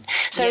person.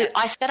 So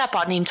I set up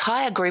an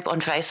entire group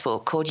on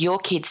Facebook called Your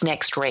Kids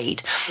Next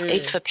Read.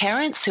 It's for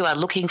parents who are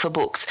looking for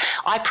books.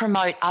 I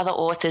promote other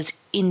authors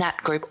in that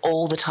group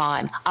all the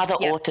time. Other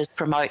authors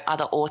promote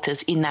other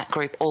authors in that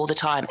group all the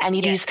time. And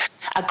it is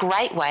a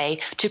great way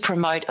to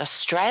promote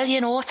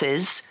Australian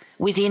authors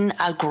within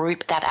a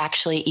group that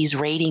actually is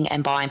reading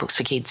and buying books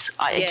for kids.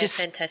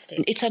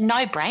 Fantastic. It's a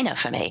no-brainer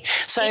for me.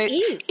 So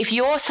if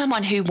you're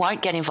someone who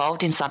won't get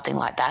involved in something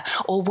like that,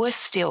 or worse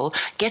still,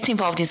 gets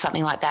involved in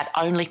something like that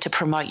only to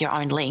promote your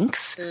own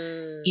links,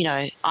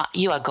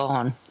 you are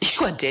gone.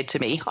 You are dead to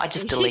me. I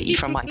just delete you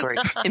from my group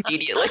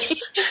immediately.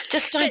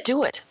 Just don't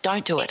do it.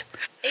 Don't do it.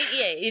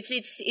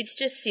 It's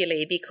just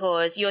silly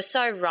because you're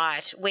so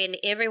right. When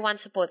everyone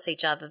supports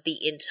each other,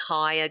 the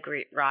entire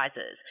group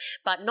rises.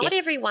 But not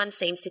everyone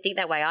seems to think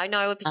that way. I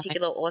know a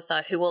particular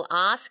author who will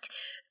ask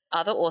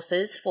other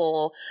authors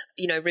for,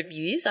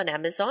 reviews on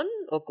Amazon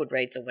or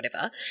Goodreads or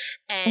whatever,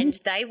 and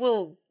they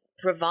will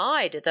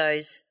write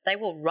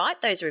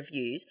those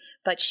reviews,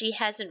 but she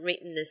hasn't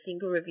written a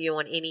single review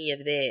on any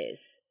of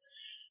theirs.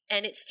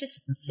 And it's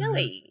just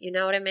silly, you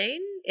know what I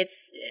mean?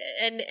 It's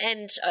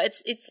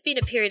been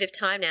a period of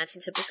time now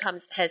since a book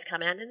has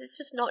come out, and it's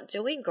just not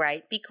doing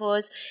great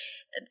because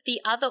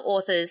the other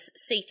authors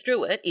see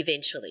through it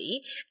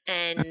eventually,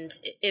 and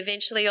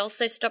eventually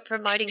also stop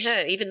promoting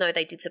her, even though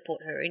they did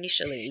support her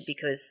initially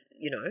because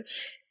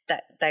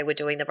that they were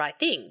doing the right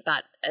thing,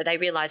 but they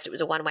realised it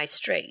was a one-way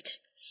street.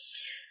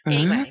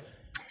 Anyway.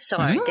 So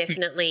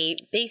definitely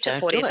be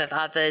supportive of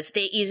others.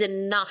 There is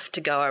enough to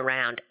go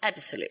around,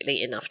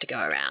 absolutely enough to go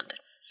around.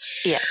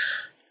 Yeah.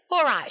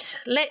 All right,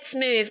 let's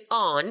move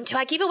on to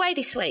our giveaway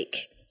this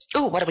week.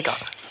 Oh, what have we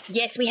got?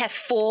 Yes, we have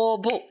 4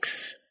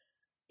 books.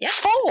 Yep.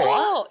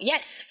 4?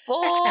 Yes,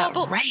 4 That's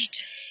books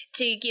outrageous.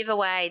 to give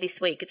away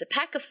this week. It's a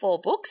pack of 4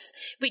 books,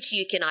 which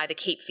you can either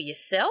keep for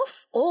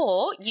yourself,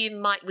 or you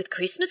might, with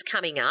Christmas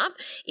coming up,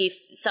 if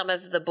some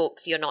of the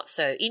books you're not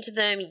so into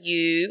them,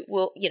 you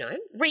will,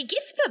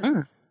 re-gift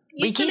them.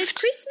 Use them as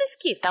Christmas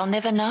gifts. They'll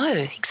never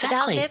know.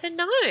 Exactly. They'll never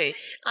know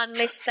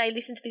unless they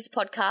listen to this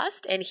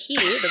podcast and hear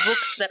the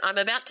books that I'm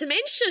about to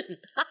mention,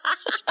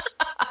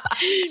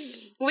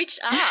 which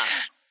are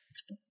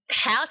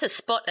How to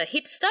Spot a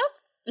Hipster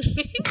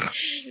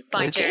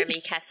by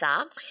Jeremy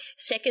Cassar,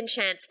 Second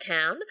Chance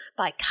Town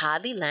by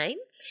Carly Lane,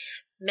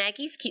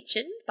 Maggie's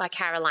Kitchen by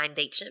Caroline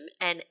Beecham,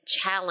 and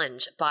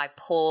Challenge by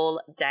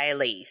Paul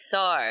Daly.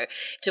 So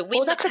to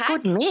win the pack, that's a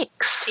good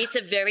mix. It's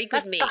a very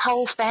good mix. That's the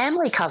whole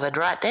family covered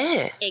right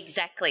there.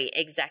 Exactly.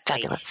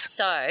 Fabulous.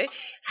 So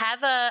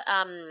have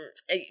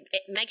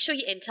make sure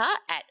you enter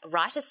at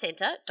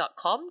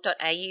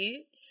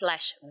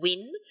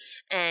writercentre.com.au/win,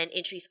 and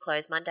entries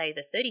close Monday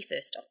the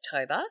 31st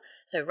October.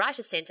 So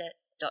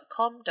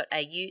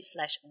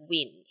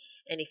writercentre.com.au/win.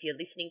 And if you're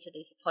listening to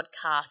this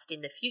podcast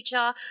in the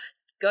future,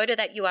 go to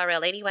that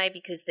URL anyway,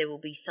 because there will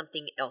be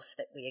something else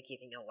that we are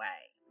giving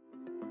away.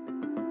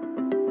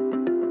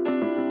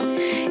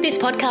 This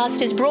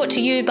podcast is brought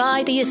to you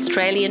by the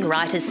Australian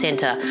Writers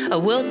Centre, a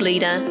world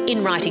leader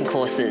in writing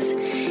courses.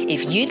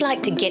 If you'd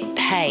like to get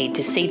paid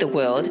to see the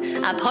world,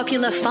 our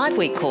popular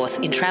 5-week course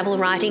in travel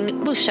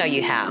writing will show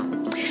you how.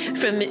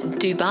 From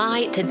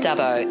Dubai to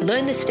Dubbo,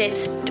 learn the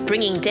steps to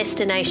bringing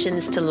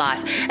destinations to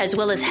life, as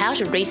well as how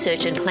to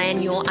research and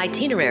plan your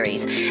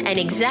itineraries, and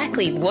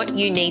exactly what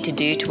you need to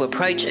do to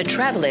approach a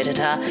travel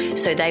editor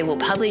so they will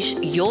publish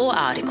your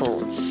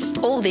article.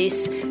 All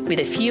this with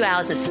a few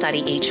hours of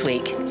study each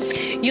week.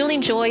 You'll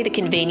enjoy the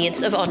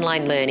convenience of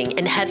online learning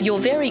and have your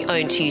very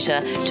own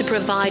tutor to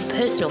provide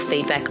personal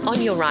feedback on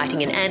your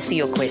writing and answer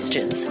your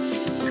questions.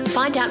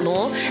 Find out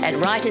more at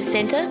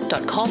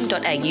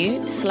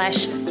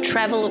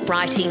writercentre.com.au/travel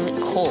writing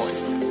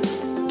course.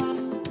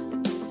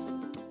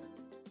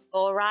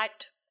 All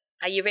right.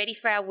 Are you ready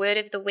for our word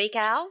of the week,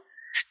 Al?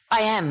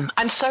 I am.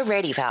 I'm so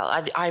ready, Val.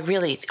 I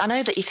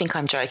know that you think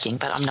I'm joking,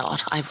 but I'm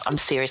not. I'm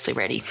seriously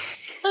ready.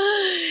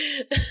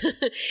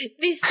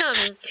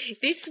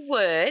 This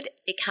word,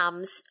 it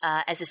comes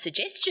as a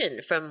suggestion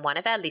from one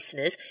of our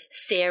listeners,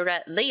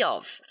 Sarah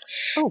Leov.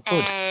 Oh,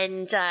 good.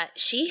 And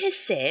she has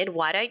said,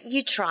 why don't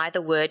you try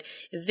the word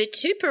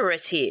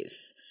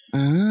vituperative?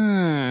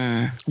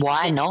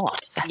 Why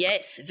not?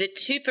 Yes,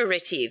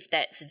 vituperative.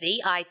 That's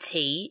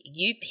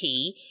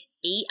VITUPERATIVE.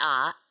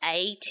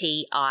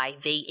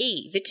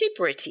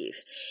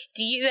 Vituperative.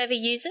 Do you ever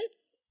use it?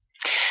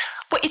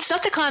 Well, it's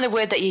not the kind of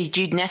word that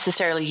you'd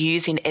necessarily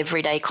use in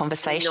everyday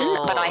conversation,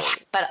 No. but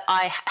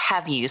I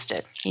have used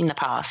it in the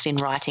past in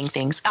writing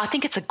things. I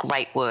think it's a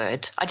great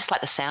word. I just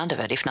like the sound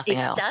of it, if nothing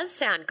else. It does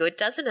sound good,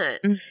 doesn't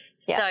it?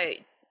 Yeah. So,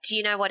 do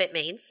you know what it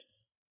means?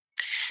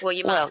 Well,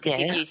 you must, because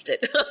you've used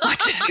it.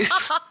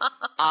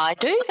 I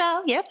do,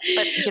 Val, yep.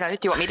 But, do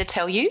you want me to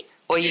tell you,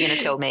 or are you going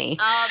to tell me?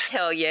 I'll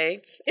tell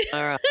you.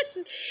 All right.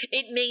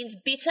 It means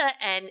bitter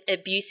and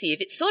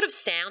abusive. It sort of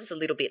sounds a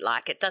little bit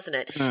like it, doesn't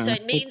it? So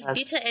it means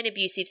bitter and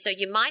abusive. So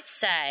you might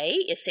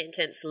say a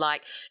sentence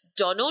like,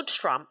 Donald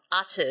Trump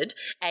uttered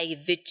a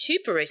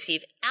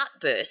vituperative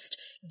outburst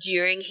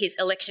during his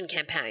election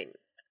campaign.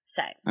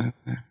 Say.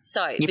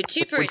 So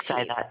vituperative. Would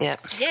say that, yeah.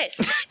 Yes.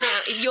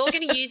 Now, if you're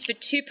going to use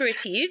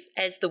vituperative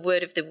as the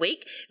word of the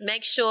week,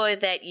 make sure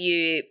that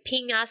you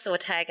ping us or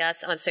tag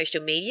us on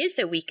social media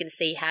so we can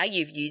see how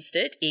you've used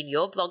it in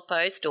your blog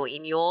post or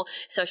in your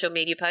social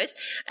media post,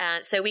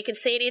 so we can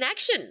see it in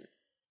action.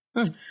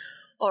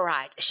 All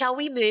right. Shall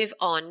we move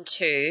on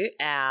to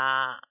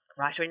our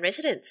writer in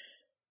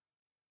residence?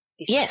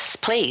 Yes,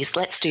 please.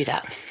 Let's do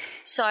that.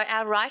 So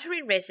our writer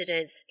in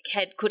residence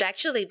could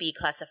actually be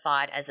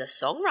classified as a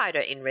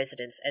songwriter in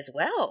residence as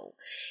well.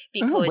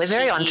 Because we're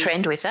very on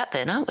trend with that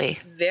then, aren't we?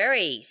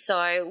 Very.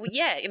 So,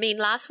 yeah, I mean,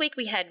 last week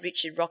we had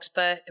Richard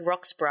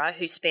Roxburgh,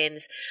 who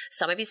spends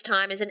some of his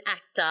time as an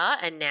actor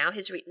and now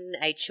has written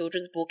a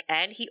children's book,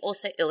 and he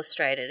also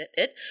illustrated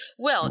it.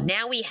 Well,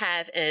 now we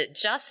have a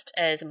just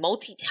as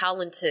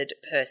multi-talented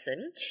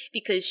person,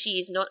 because she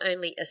is not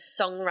only a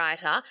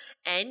songwriter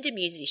and a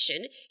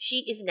musician,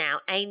 she is now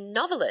a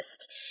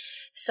novelist.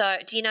 So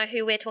do you know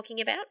who we're talking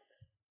about?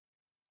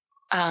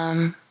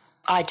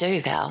 I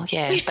do, Val,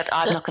 yeah, but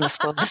I'm not going to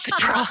spoil the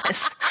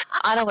surprise.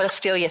 I don't want to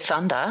steal your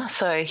thunder,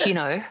 so,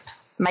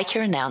 make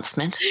your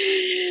announcement.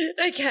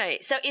 Okay,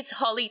 so it's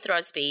Holly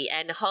Throsby,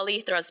 and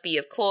Holly Throsby,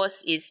 of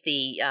course, is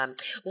the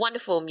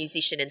wonderful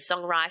musician and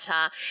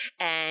songwriter,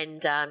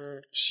 and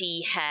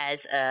she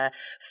has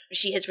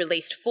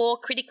released 4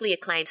 critically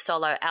acclaimed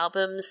solo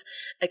albums,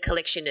 a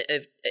collection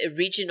of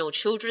original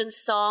children's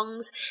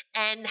songs,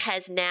 and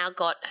has now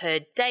got her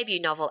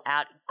debut novel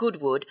out,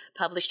 Goodwood,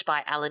 published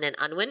by Allen and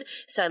Unwin.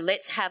 So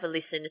let's have a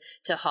listen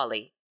to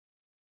Holly.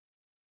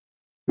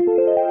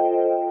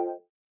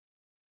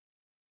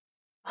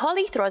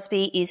 Holly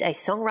Throsby is a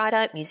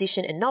songwriter,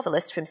 musician and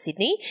novelist from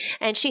Sydney,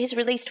 and she has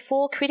released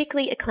 4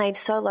 critically acclaimed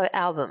solo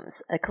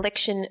albums, a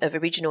collection of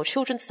original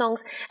children's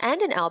songs,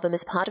 and an album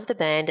as part of the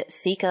band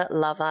Seeker,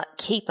 Lover,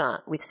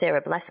 Keeper with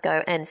Sarah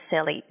Blasco and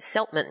Sally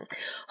Seltman.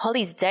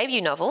 Holly's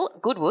debut novel,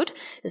 Goodwood,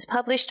 was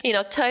published in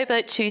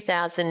October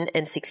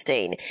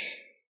 2016.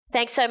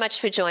 Thanks so much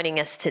for joining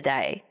us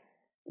today.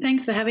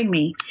 Thanks for having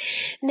me.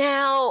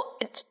 Now,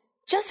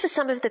 just for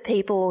some of the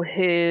people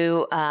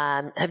who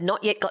have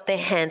not yet got their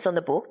hands on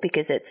the book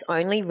because it's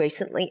only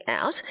recently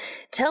out,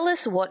 tell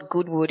us what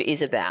Goodwood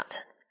is about.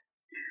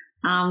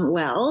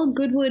 Well,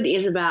 Goodwood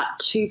is about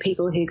 2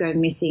 people who go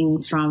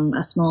missing from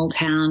a small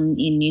town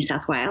in New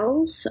South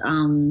Wales,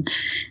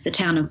 the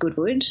town of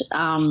Goodwood.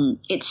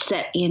 It's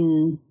set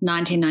in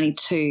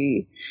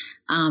 1992.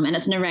 And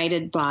it's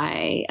narrated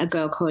by a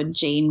girl called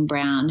Jean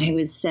Brown, who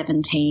is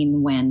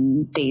 17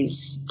 when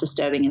these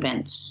disturbing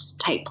events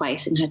take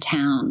place in her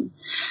town.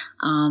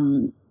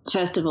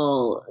 First of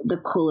all, the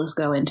coolest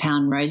girl in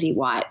town, Rosie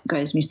White,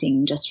 goes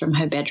missing just from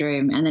her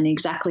bedroom. And then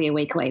exactly a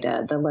week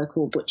later, the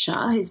local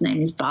butcher, whose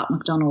name is Bart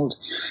McDonald,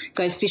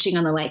 goes fishing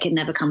on the lake and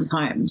never comes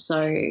home.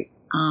 So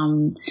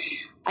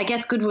I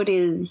guess Goodwood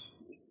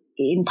is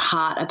in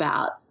part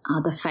about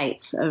the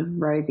fates of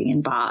Rosie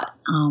and Bart,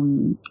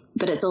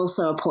 but it's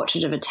also a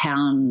portrait of a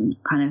town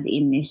kind of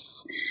in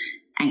this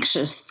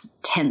anxious,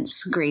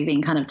 tense,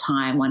 grieving kind of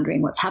time,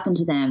 wondering what's happened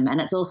to them.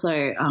 And it's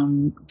also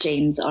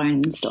Jean's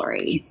own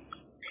story.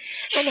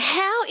 And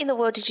how in the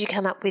world did you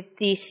come up with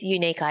this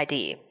unique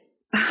idea?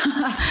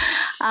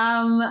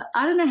 I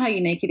don't know how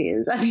unique it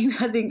is. I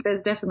think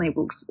there's definitely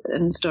books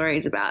and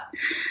stories about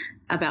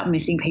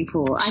missing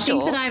people. Sure. I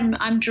think that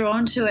I'm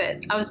drawn to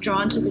it. I was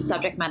drawn to the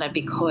subject matter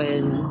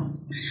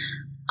because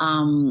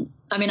I'm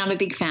a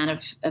big fan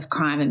of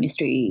crime and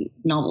mystery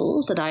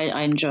novels, that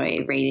I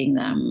enjoy reading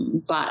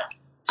them, but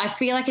I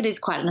feel like it is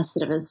quite a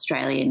sort of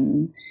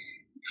Australian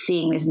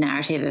thing, this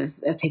narrative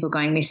of people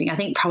going missing. I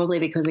think probably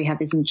because we have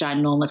this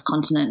ginormous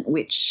continent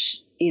which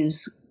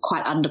is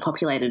quite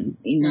underpopulated,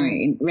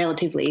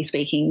 relatively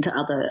speaking to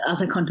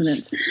other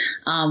continents.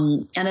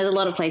 And there's a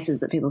lot of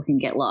places that people can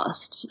get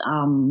lost.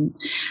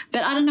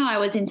 But I don't know, I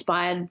was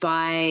inspired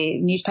by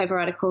newspaper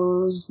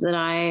articles that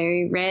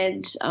I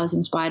read. I was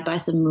inspired by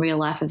some real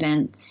life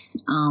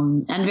events,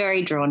 and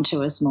very drawn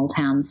to a small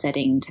town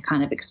setting to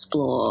kind of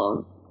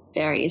explore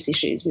various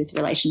issues with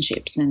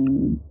relationships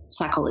and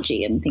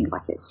psychology and things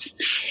like this.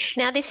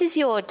 Now, this is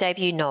your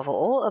debut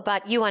novel,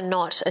 but you are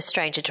not a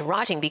stranger to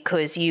writing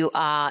because you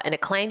are an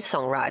acclaimed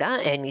songwriter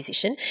and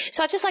musician.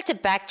 So I'd just like to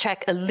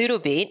backtrack a little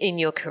bit in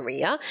your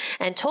career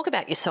and talk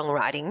about your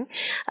songwriting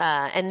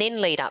and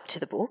then lead up to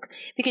the book,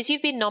 because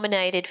you've been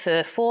nominated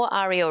for 4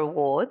 ARIA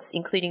Awards,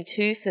 including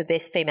 2 for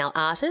Best Female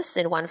Artist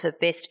and 1 for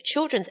Best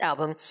Children's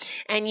Album,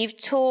 and you've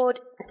toured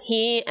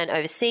here and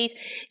overseas.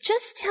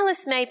 Just tell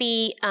us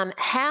maybe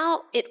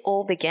how it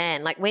all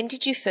began. Like, when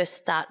did you first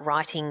start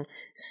writing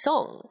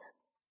songs?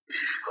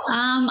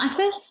 I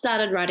first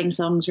started writing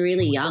songs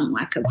really young,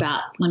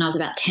 when I was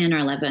about 10 or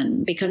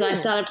 11, because I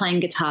started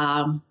playing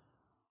guitar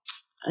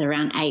at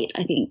around 8,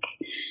 I think.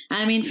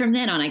 I mean, from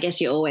then on, I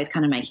guess you're always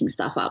kind of making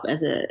stuff up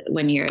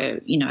when you're a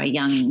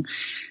young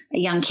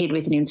kid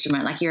with an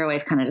instrument. Like, you're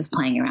always kind of just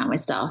playing around with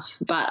stuff.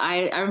 But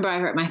I remember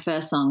I wrote my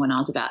first song when I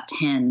was about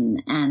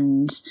 10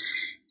 and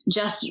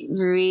just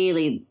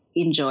really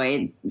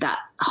enjoyed that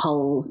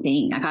whole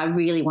thing. Like, I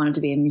really wanted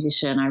to be a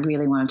musician. I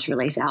really wanted to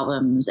release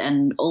albums.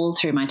 And all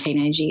through my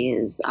teenage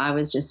years, I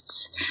would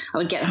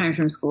get home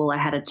from school. I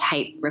had a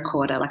tape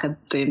recorder, like a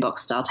boombox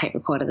style tape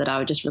recorder, that I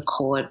would just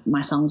record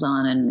my songs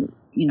on, and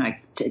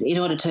in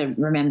order to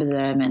remember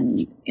them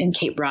and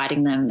keep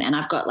writing them. And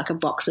I've got like a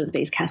box of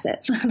these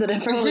cassettes that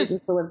are probably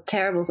just full of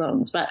terrible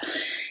songs, but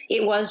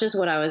it was just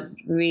what I was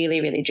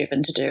really, really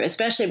driven to do,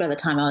 especially by the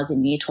time I was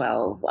in year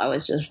 12. I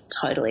was just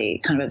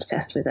totally kind of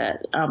obsessed with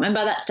it. And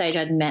by that stage,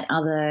 I'd met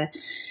other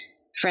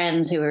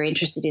friends who were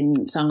interested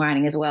in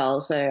songwriting as well.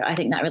 So I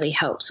think that really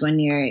helps when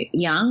you're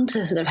young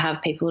to sort of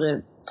have people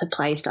to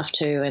play stuff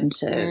to and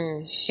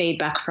to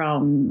feedback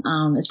from.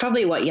 It's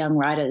probably what young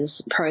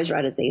writers, prose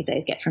writers these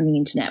days get from the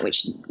internet,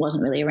 which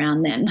wasn't really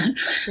around then,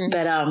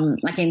 but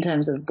like in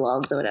terms of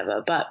blogs or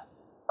whatever. But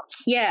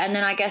yeah, and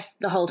then I guess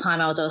the whole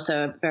time I was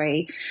also a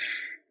very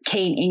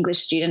keen English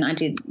student. I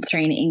did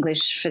 3 in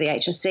English for the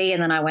HSC,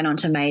 and then I went on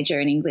to major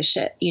in English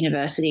at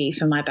university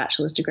for my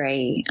bachelor's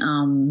degree.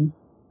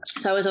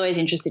 So I was always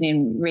interested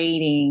in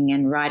reading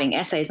and writing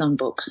essays on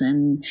books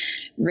and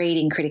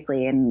reading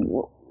critically and,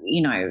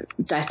 you know,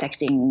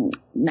 dissecting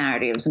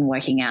narratives and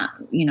working out,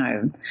 you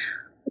know,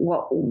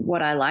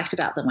 what I liked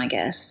about them, I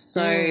guess.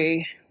 So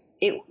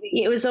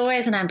it was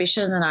always an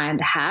ambition that I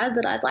had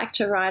that I'd like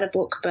to write a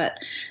book, but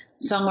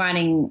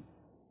songwriting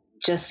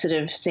just sort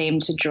of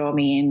seemed to draw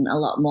me in a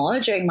lot more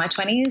during my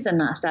 20s,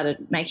 and I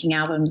started making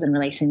albums and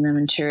releasing them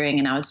and touring,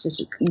 and I was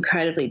just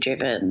incredibly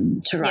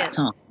driven to write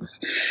songs.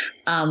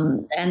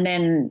 And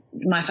then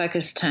my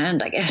focus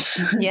turned, I guess.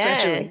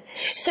 Yeah.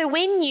 So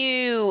when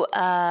you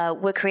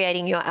were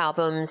creating your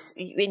albums,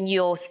 when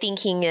you're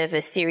thinking of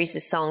a series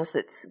of songs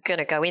that's going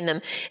to go in them,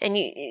 and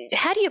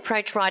how do you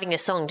approach writing a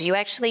song? Do you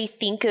actually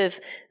think of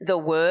the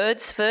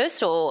words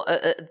first, or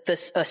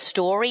a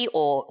story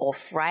or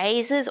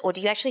phrases, or do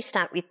you actually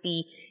start with the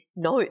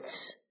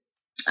notes?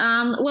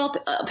 Well,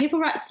 people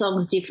write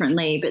songs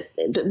differently,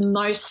 but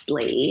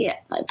mostly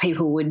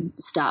people would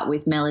start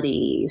with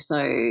melody.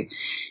 So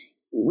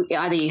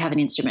either you have an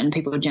instrument, and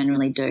people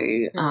generally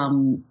do,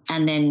 and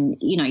then,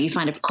 you know, you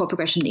find a chord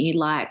progression that you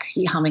like,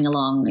 you're humming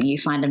along, and you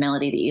find a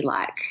melody that you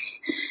like.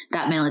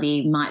 That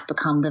melody might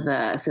become the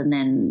verse, and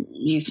then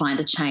you find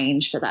a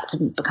change for that to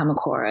become a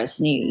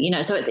chorus. And you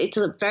know, so it's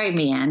a very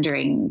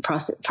meandering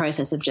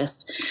process of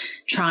just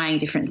trying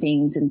different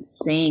things and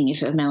seeing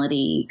if a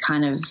melody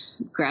kind of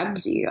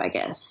grabs you, I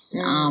guess.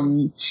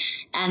 And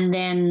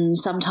then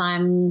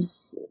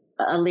sometimes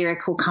a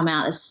lyric will come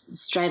out as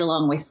straight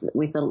along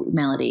with a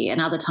melody,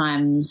 and other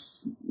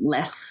times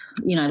less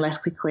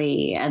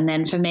quickly. And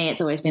then for me,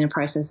 it's always been a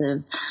process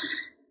of,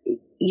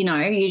 you know,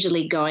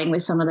 usually going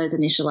with some of those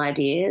initial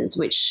ideas,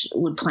 which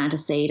would plant a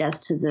seed as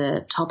to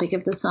the topic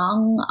of the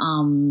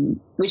song,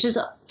 which is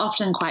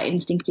often quite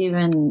instinctive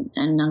and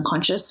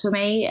unconscious for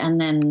me. And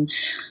then,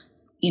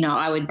 you know,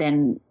 I would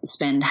then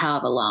spend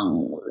however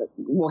long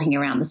walking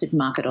around the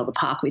supermarket or the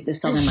park with the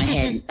song in my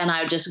head, and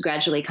I would just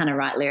gradually kind of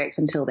write lyrics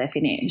until they're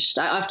finished.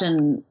 It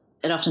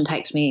often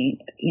takes me,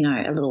 you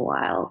know, a little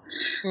while.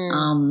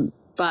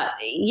 But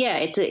yeah,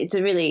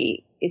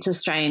 it's a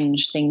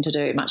strange thing to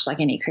do, much like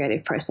any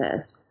creative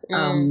process.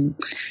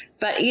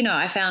 But, you know,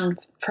 I found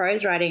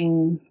prose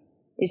writing,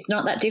 it's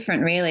not that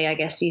different really. I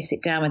guess you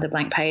sit down with a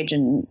blank page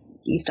and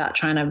you start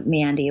trying to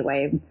meander your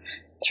way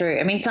through.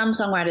 I mean, some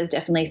songwriters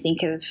definitely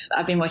think of,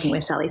 I've been working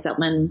with Sally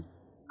Seltman,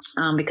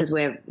 because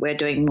we're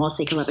doing more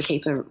Seeker Lover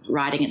Keeper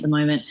writing at the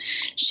moment.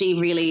 She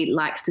really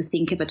likes to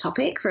think of a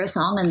topic for a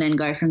song and then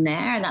go from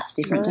there, and that's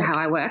different to how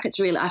I work.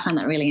 I find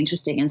that really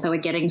interesting, and so we're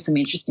getting some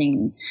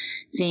interesting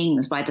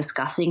things by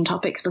discussing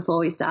topics before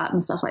we start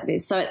and stuff like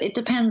this. So it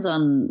depends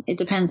on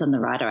the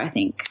writer, I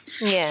think.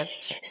 Yeah.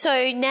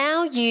 So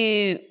now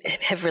you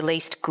have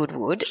released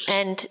Goodwood,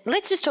 and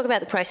let's just talk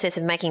about the process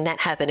of making that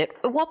happen. At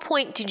what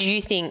point did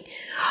you think,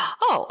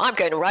 oh, I'm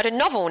going to write a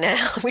novel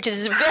now, which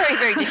is very,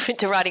 very different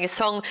to writing a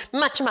song?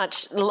 Much,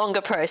 much longer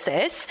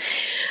process,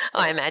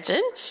 I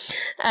imagine.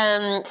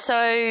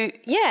 So,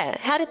 yeah,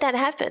 how did that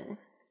happen?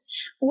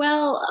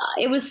 Well,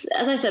 it was,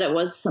 as I said, it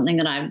was something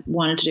that I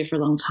wanted to do for a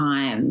long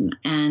time.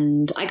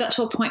 And I got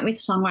to a point with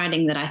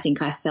songwriting that I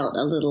think I felt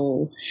a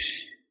little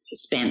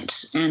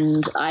spent.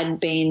 And I'd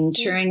been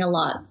touring a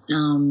lot.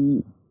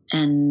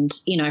 And,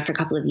 you know, for a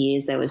couple of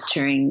years there was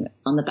touring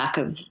on the back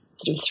of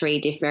sort of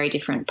 3 very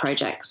different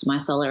projects, my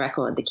solo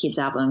record, the Kids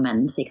album,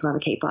 and Seeker Lover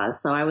Keeper.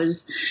 So I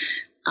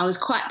was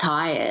quite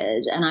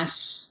tired, and I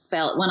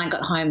felt when I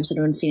got home sort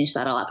of and finished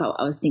that all up,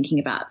 I was thinking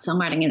about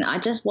songwriting, and I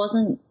just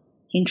wasn't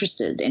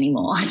interested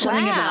anymore.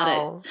 Something about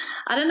it,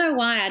 I don't know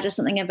why,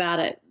 something about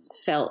it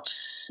felt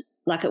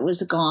like it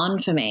was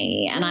gone for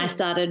me. And I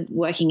started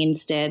working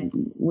instead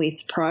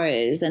with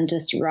prose and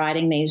just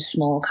writing these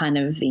small kind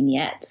of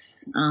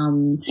vignettes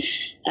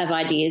of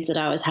ideas that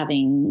I was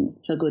having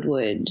for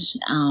Goodwood.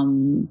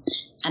 And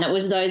it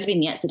was those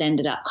vignettes that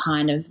ended up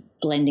kind of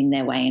blending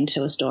their way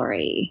into a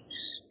story.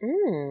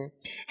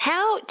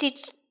 How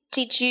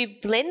did you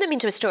blend them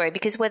into a story?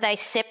 Because were they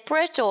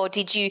separate, or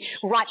did you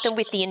write them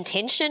with the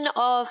intention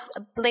of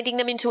blending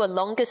them into a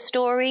longer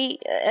story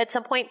at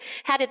some point?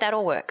 How did that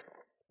all work?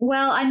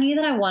 Well, I knew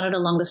that I wanted a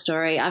longer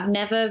story. I've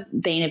never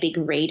been a big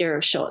reader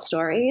of short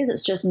stories.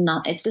 It's just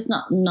not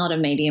a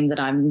medium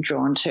that I'm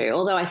drawn to.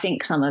 Although I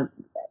think some of,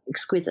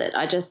 exquisite.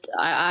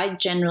 I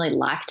generally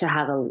like to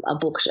have a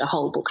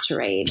whole book to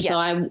read. Yeah.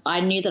 So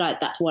I knew that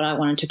that's what I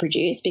wanted to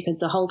produce, because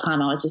the whole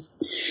time I was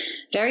just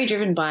very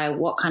driven by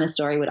what kind of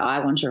story would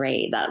I want to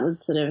read. That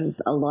was sort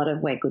of a lot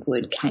of where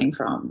Goodwood came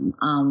from.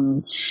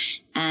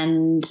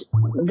 And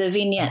the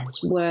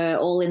vignettes were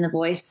all in the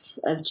voice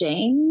of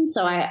Jean.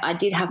 So I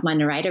did have my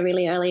narrator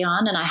really early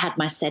on, and I had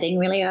my setting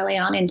really early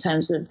on in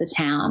terms of the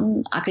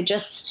town. I could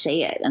just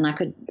see it and I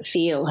could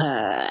feel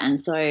her. And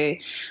so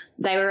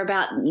they were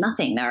about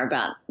nothing. They were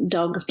about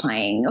dogs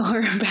playing, or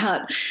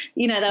about,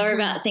 they were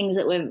about things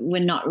that were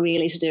not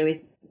really to do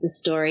with the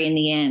story in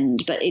the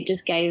end, but it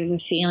just gave a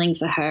feeling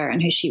for her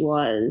and who she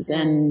was.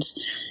 And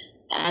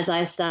as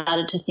I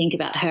started to think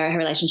about her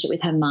relationship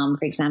with her mum,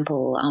 for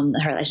example,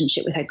 her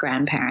relationship with her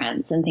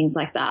grandparents and things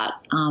like that,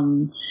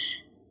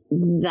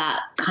 that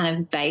kind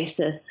of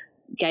basis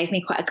gave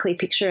me quite a clear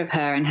picture of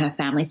her and her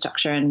family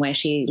structure and where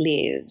she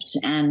lived.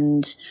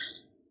 And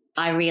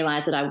I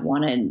realized that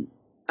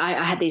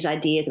I had these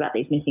ideas about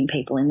these missing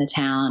people in the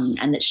town,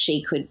 and that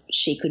she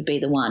could be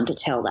the one to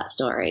tell that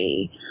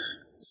story.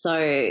 So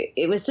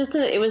it was just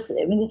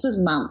this was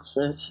months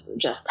of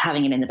just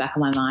having it in the back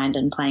of my mind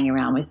and playing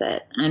around with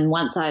it. And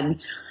once I'd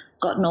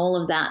gotten all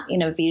of that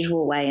in a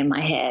visual way in my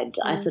head,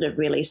 I sort of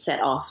really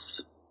set off.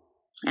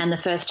 And the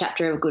first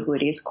chapter of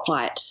Goodwood is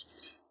quite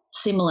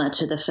similar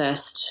to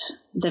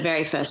the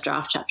very first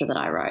draft chapter that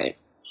I wrote.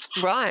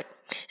 Right.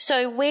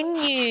 So when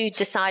you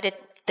decided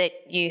that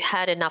you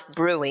had enough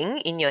brewing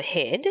in your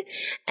head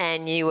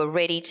and you were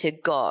ready to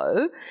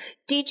go,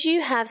 did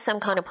you have some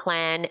kind of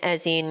plan,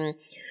 as in,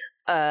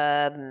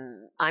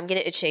 I'm going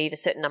to achieve a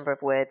certain number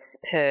of words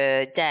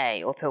per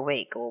day or per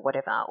week or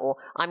whatever, or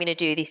I'm going to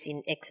do this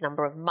in X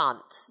number of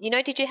months?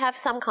 Did you have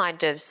some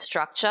kind of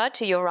structure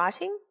to your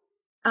writing?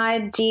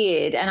 I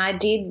did, and I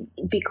did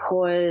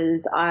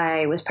because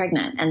I was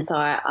pregnant. And so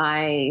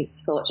I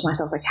thought to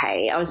myself,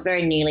 okay, I was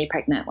very newly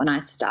pregnant when I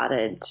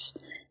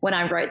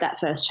wrote that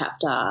first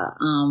chapter.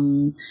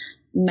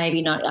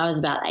 Maybe not, I was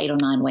about 8 or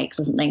 9 weeks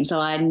or something. So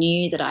I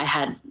knew that I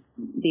had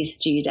this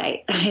due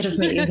date ahead of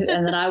me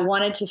and that I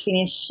wanted to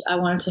finish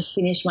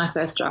my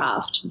first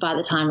draft by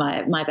the time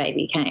my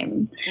baby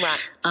came.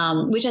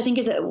 Right. Which I think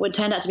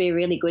turned out to be a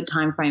really good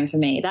time frame for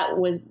me. That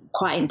was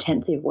quite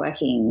intensive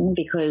working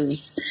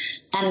because,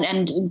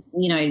 and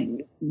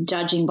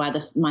judging by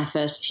my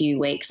first few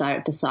weeks, I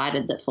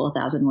decided that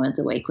 4,000 words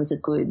a week was a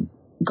good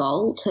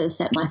goal to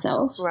set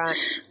myself. Right.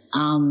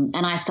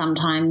 And I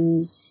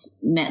sometimes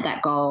met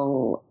that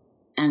goal,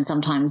 and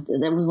sometimes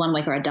there was one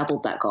week where I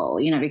doubled that goal,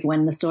 because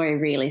when the story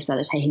really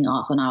started taking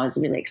off and I was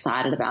really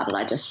excited about it,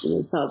 I just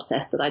was so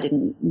obsessed that I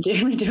didn't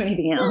really do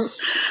anything else,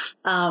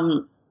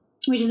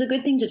 which is a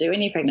good thing to do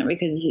when you're pregnant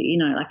because,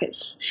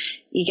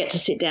 you get to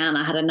sit down.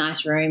 I had a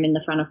nice room in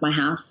the front of my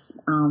house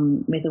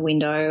with a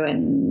window,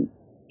 and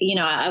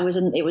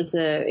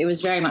it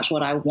was very much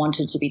what I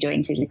wanted to be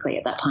doing physically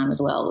at that time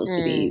as well, was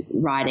to be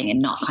writing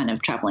and not kind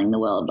of traveling the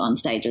world on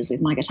stages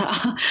with my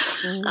guitar.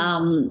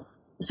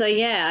 So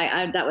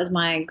yeah, that was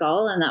my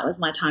goal and that was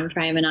my time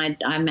frame, and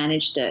I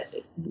managed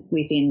it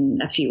within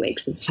a few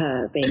weeks of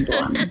her being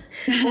born.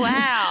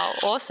 Wow,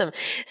 awesome.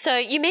 So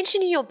you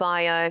mentioned in your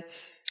bio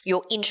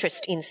your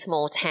interest in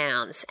small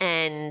towns,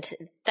 and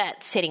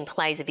that setting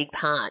plays a big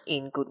part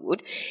in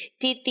Goodwood.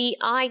 Did the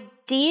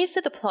idea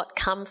for the plot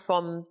come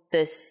from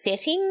the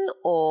setting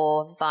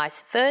or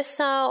vice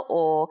versa,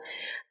 or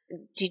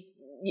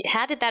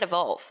how did that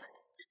evolve?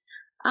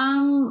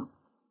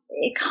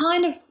 It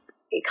kind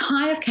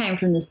of came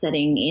from the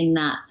setting, in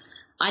that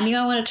I knew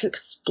I wanted to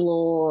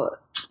explore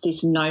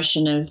this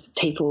notion of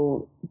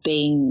people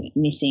being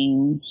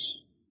missing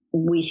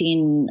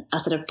within a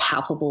sort of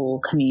palpable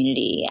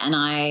community, and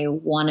I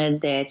wanted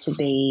there to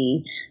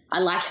be, I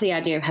liked the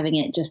idea of having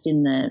it just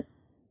in the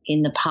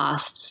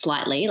past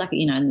slightly, like,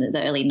 in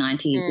the early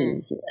 90s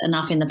is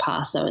enough in the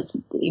past so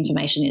the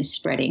information is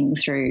spreading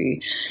through,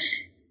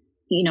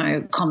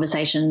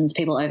 conversations,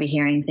 people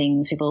overhearing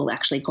things, people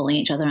actually calling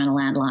each other on a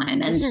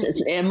landline, and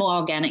it's a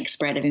more organic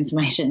spread of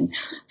information.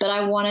 But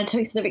I wanted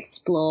to sort of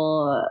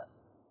explore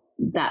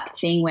that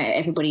thing where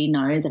everybody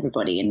knows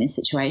everybody in this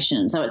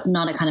situation. So it's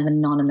not a kind of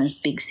anonymous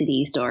big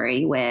city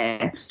story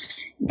where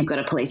you've got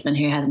a policeman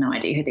who has no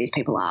idea who these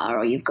people are,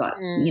 or you've got,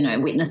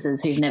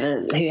 witnesses who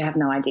have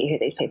no idea who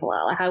these people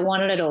are. Like, I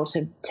wanted it all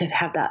to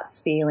have that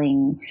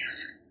feeling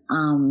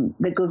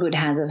that Goodwood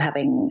has of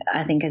having,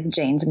 I think as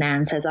Jean's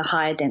Nan says, a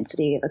higher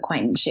density of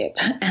acquaintanceship.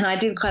 And I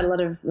did quite a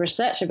lot of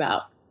research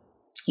about,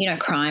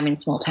 crime in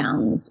small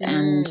towns.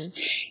 And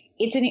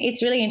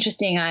it's really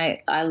interesting.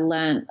 I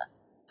learned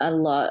a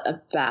lot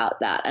about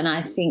that. And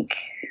I think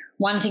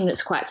one thing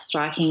that's quite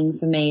striking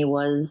for me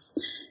was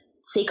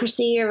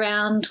secrecy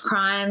around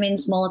crime in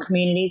smaller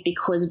communities,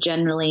 because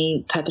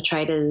generally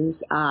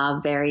perpetrators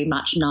are very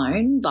much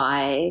known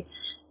by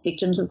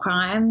victims of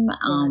crime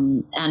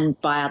and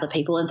by other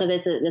people. And so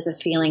there's a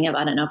feeling of,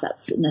 I don't know if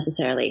that's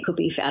necessarily, it could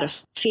be out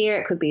of fear,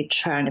 it could be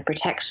trying to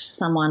protect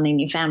someone in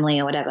your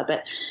family or whatever,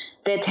 but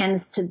there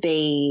tends to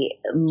be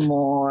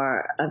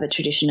more of a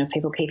tradition of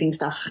people keeping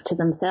stuff to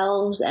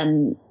themselves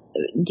and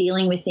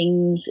dealing with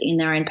things in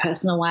their own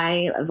personal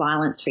way,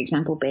 violence, for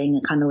example, being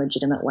a kind of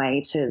legitimate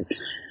way to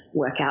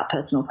work out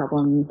personal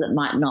problems that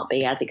might not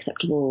be as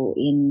acceptable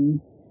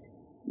in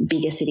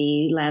bigger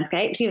city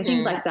landscapes,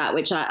 things like that,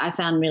 which I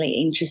found really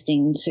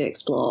interesting to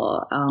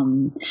explore.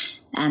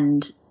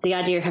 And the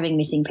idea of having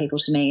missing people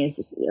to me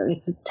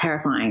it's a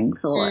terrifying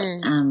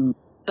thought.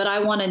 But I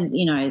wanted,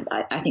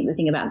 I think the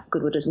thing about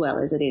Goodwood as well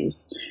is it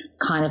is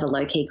kind of a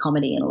low-key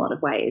comedy in a lot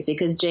of ways,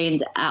 because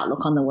Jean's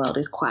outlook on the world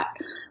is quite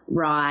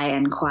wry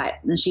and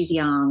she's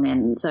young,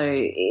 and so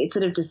it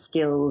sort of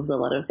distills a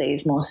lot of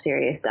these more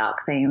serious,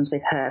 dark themes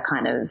with her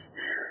kind of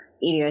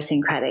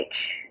idiosyncratic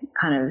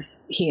kind of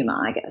humour,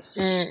 I guess.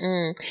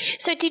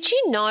 So did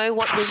you know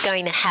what was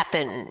going to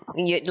happen,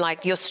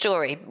 like your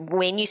story,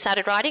 when you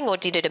started writing, or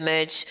did it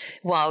emerge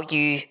while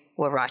you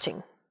were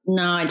writing?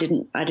 No, I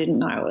didn't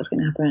know what was going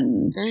to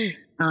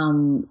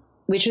happen,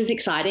 which was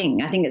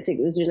exciting. I think it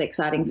was really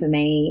exciting for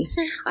me.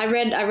 I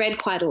read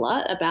quite a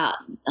lot about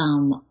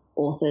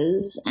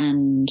authors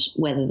and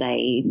whether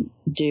they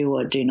do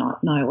or do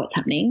not know what's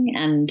happening,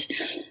 and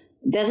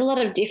there's a lot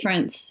of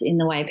difference in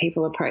the way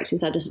people approach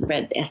this. I just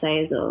read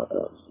essays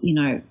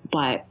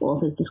by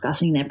authors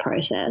discussing their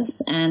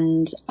process,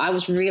 and I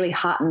was really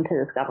heartened to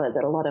discover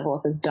that a lot of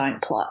authors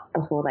don't plot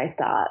before they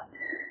start,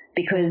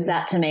 because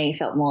that to me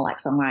felt more like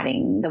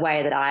songwriting, the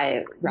way that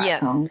I write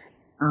songs.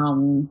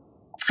 And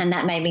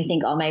that made me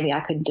think, maybe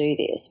I could do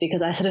this,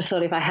 because I sort of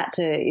thought if I had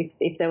to,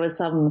 if there was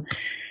some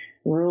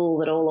rule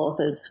that all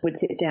authors would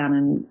sit down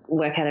and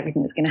work out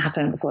everything that's going to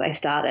happen before they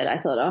started, I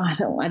thought,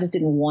 I just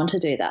didn't want to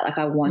do that. Like,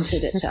 I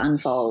wanted it to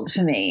unfold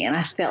for me, and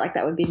I felt like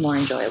that would be more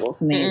enjoyable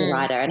for me as a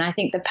writer. And I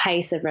think the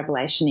pace of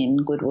revelation in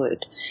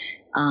Goodwood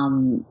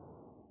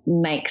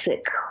makes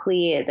it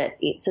clear that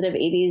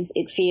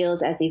it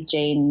feels as if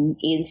Jean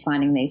is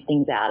finding these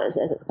things out as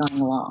it's going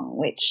along,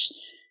 which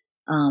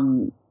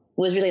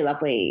was really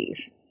lovely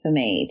for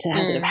me to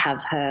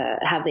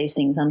have these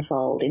things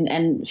unfold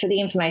and for the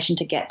information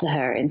to get to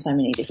her in so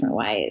many different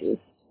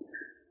ways.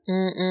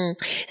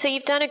 So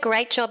you've done a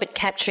great job at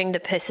capturing the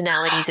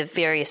personalities of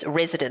various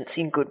residents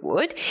in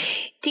Goodwood.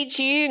 Did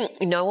you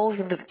know all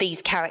of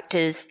these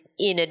characters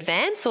in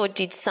advance, or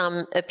did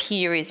some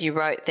appear as you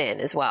wrote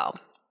then as well?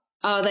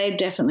 Oh, they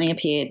definitely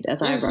appeared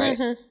as I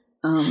wrote.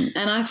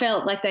 And I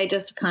felt like they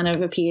just kind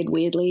of appeared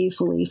weirdly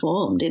fully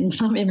formed in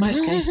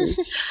most cases,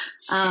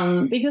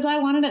 because I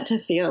wanted it to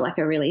feel like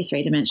a really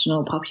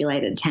three-dimensional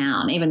populated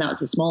town, even though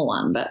it's a small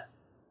one. But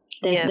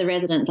the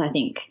residents, I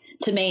think,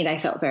 to me, they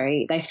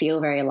feel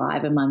very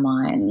alive in my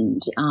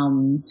mind,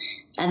 and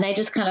they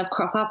just kind of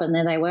crop up, and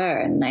there they were,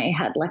 and they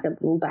had like a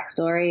little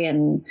backstory,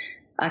 and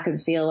I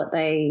could feel what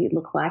they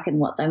look like and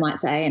what they might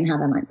say and how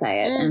they might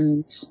say it,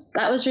 and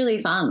that was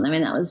really fun. I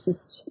mean, that was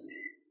just.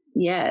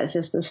 Yeah, it's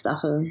just the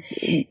stuff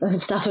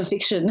of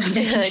fiction.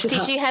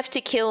 Did you have to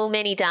kill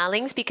many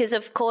darlings? Because,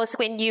 of course,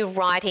 when you're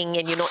writing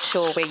and you're not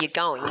sure where you're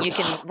going, you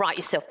can write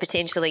yourself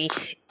potentially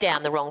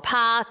down the wrong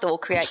path or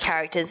create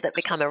characters that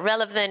become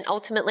irrelevant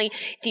ultimately.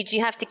 Did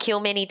you have to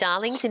kill many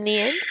darlings in the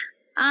end?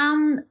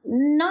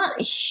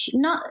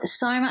 Not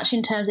so much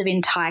in terms of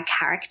entire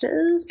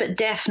characters, but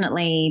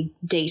definitely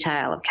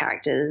detail of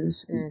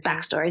characters,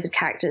 backstories of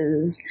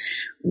characters,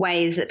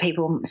 ways that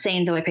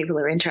scenes where people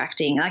are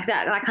interacting, like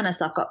that kind of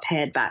stuff got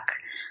pared back.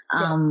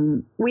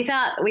 With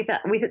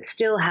it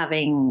still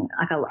having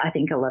I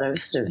think a lot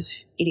of sort of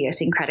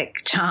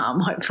idiosyncratic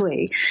charm,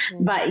 hopefully.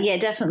 But yeah,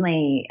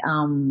 definitely,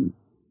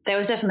 there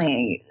was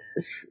definitely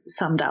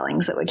some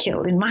darlings that were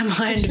killed in my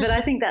mind, but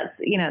I think that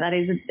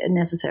is a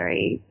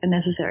necessary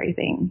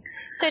thing.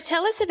 So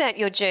tell us about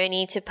your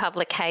journey to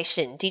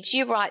publication. Did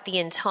you write the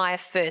entire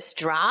first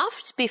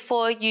draft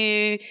before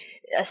you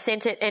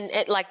sent it, and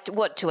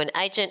to an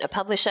agent, a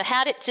publisher?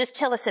 Just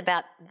tell us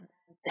about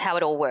how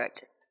it all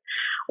worked.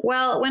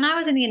 Well, when I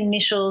was in the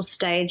initial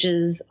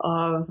stages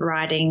of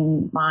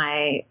writing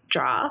my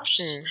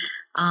draft,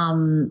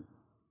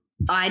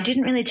 I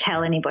didn't really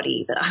tell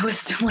anybody that I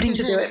was wanting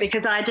to do it,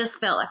 because I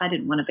just felt like I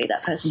didn't want to be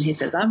that person who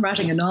says, I'm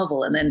writing a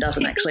novel, and then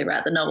doesn't actually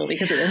write the novel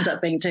because it ends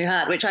up being too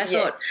hard, which I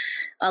thought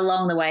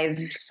along the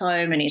way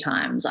so many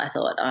times. I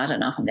thought, I don't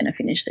know if I'm going to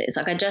finish this.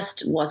 Like, I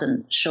just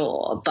wasn't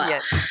sure.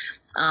 But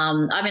I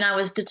mean, I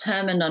was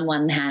determined on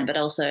one hand, but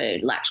also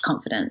lacked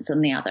confidence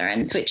on the other,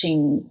 and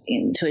switching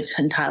into an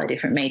entirely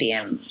different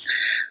medium,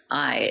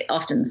 I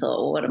often thought,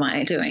 well, what am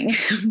I doing?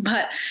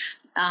 But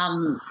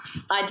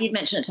I did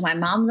mention it to my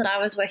mum that I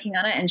was working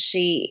on it, and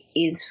she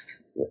is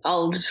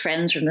old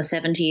friends from the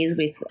 70s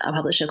with a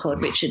publisher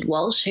called Richard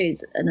Walsh,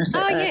 who's a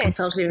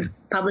consultative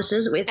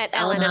publisher with at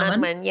Allen &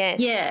 Unwin.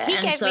 Yes. Yeah.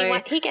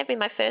 He gave me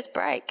my first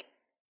break.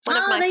 One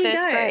of my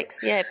first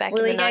breaks, back in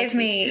the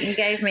 90s. He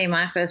gave me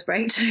my first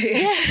break too.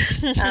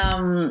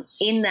 Yeah.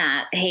 In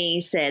that,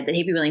 he said that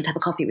he'd be willing to have a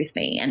coffee with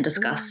me and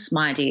discuss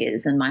my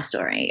ideas and my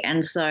story.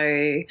 And so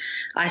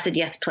I said,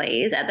 yes,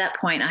 please. At that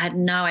point, I had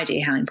no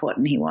idea how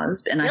important he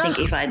was. And I think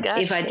if I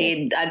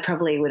did, I'd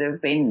probably would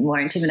have been more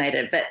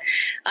intimidated. But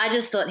I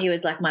just thought he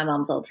was like my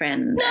mum's old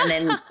friend. And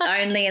then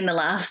only in the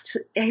last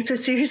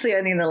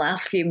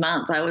few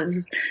months, I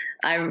was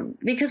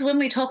because when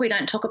we talk, we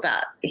don't talk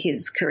about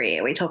his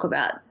career. We talked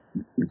about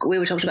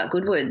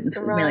Goodwood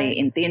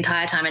really the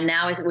entire time, and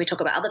now we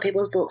talk about other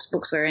people's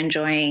books we're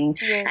enjoying.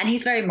 Yes. And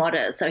he's very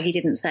modest, so he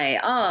didn't say,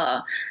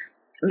 "Oh,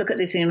 look at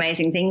these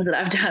amazing things that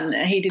I've done."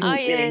 He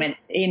didn't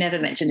he never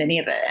mentioned any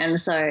of it. And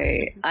so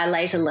I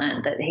later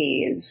learned that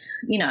he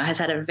is, has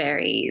had a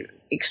very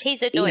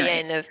he's a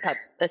doyen of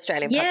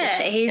Australian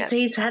publishing. Yeah,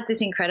 he's had this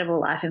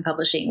incredible life in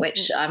publishing,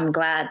 which I'm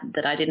glad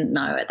that I didn't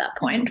know at that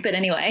point. But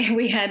anyway,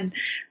 we had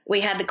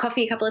the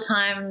coffee a couple of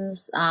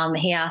times.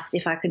 He asked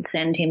if I could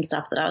send him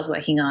stuff that I was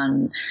working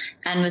on,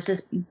 and was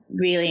just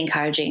really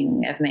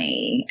encouraging of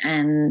me.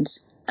 And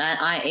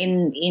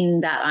in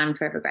that I'm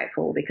forever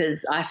grateful,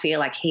 because I feel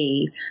like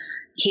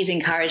his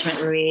encouragement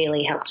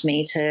really helped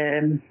me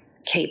to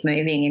keep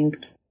moving in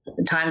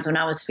times when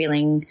I was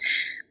feeling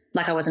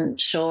like I wasn't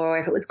sure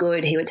if it was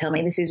good. He would tell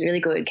me, "This is really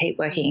good, keep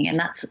working." And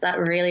that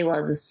really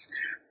was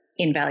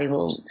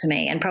invaluable to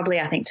me, and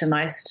probably I think to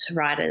most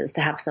writers,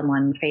 to have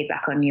someone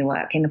feedback on your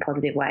work in a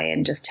positive way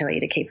and just tell you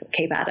to keep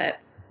at it.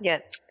 Yeah.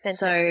 Fantastic.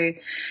 So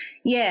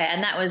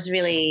and that was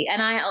really,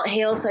 and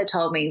he also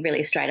told me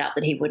really straight up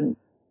that he wouldn't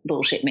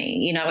bullshit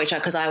me,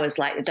 because I was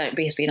like, "Don't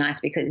be nice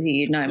because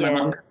my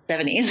mum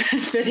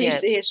 70s." But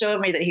he assured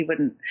me that he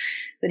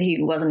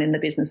wasn't in the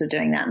business of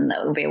doing that, and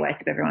that would be a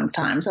waste of everyone's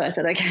time. So I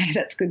said, okay,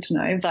 that's good to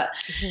know. But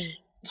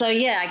so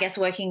I guess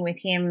working with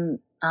him,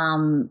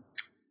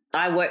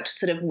 I worked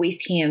sort of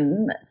with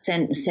him,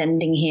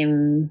 sending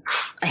him.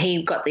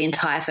 He got the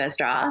entire first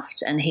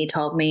draft, and he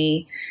told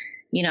me,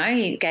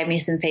 he gave me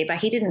some feedback.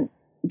 He didn't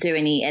do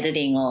any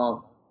editing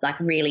or like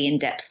really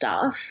in-depth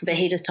stuff, but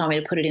he just told me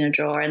to put it in a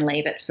drawer and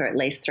leave it for at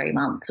least 3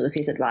 months, was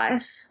his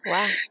advice.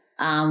 Wow.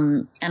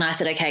 And I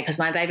said, okay, because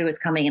my baby was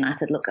coming, and I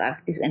said, look,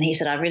 and he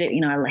said, I read it,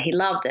 he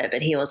loved it,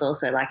 but he was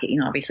also like,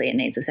 obviously it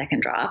needs a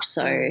second draft.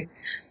 So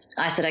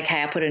I said,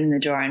 okay, I'll put it in the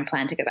drawer and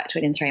plan to go back to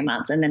it in 3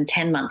 months. And then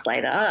 10 months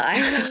later,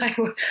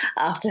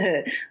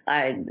 after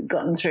I'd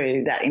gotten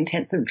through that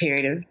intensive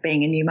period of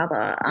being a new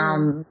mother,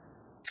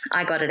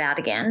 I got it out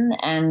again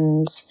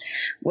and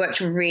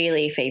worked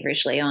really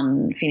feverishly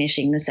on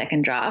finishing the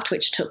second draft,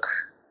 which took,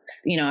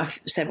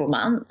 several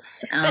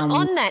months. But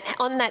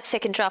on that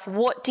second draft,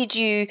 what did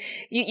you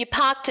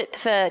parked it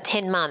for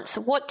 10 months.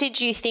 What did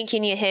you think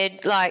in your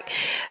head, like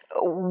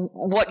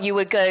what you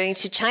were going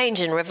to change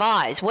and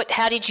revise?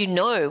 How did you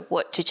know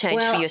what to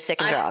change for your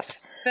second draft?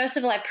 First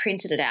of all, I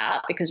printed it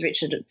out because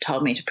Richard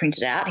told me to print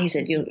it out. He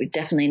said, you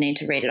definitely need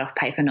to read it off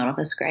paper, not off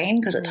a screen,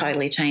 because it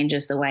totally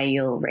changes the way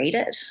you'll read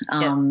it,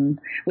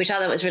 which I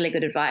thought was really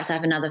good advice. I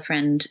have another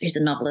friend who's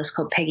a novelist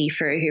called Peggy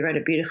Frew, who wrote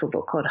a beautiful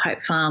book called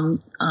Hope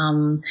Farm,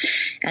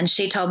 and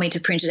she told me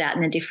to print it out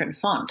in a different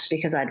font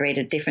because I'd read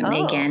it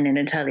differently again in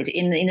a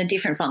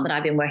different font that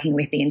I've been working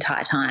with the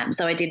entire time.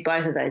 So I did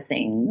both of those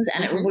things,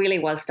 and it really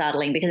was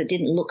startling because it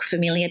didn't look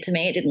familiar to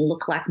me. It didn't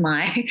look like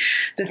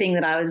the thing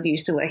that I was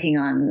used to working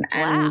on.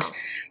 And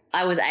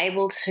I was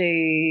able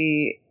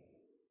to,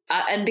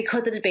 and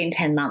because it had been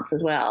 10 months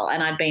as well,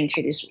 and I'd been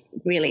through this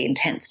really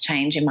intense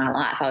change in my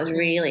life, I was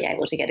really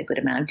able to get a good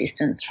amount of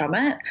distance from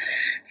it.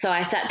 So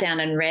I sat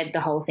down and read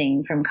the whole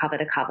thing from cover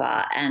to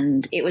cover,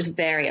 and it was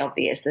very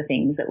obvious the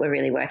things that were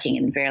really working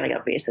and very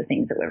obvious the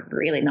things that were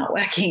really not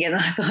working. And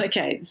I thought,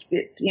 okay,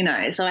 it's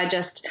so I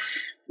just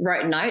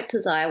wrote notes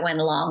as I went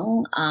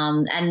along,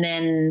 and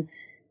then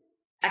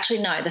actually,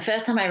 no, the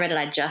first time I read it,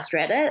 I just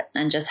read it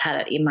and just had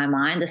it in my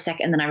mind.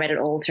 And then I read it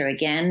all through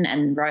again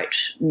and wrote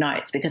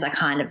notes because I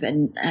kind of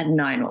had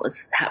known what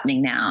was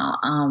happening now.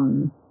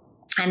 And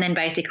then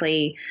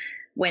basically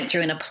went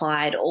through and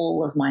applied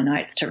all of my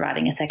notes to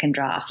writing a second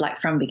draft, like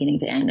from beginning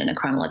to end in a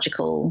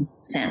chronological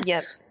sense.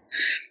 Yep.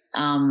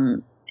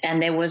 And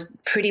there was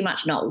pretty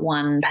much not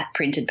one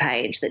printed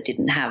page that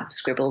didn't have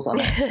scribbles on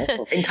it,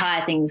 or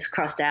entire things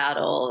crossed out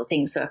or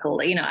things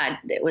circled. I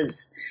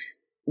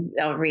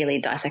really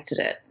dissected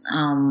it.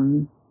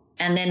 And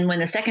then when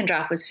the second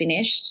draft was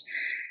finished,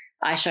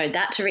 I showed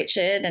that to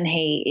Richard, and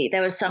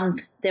there was some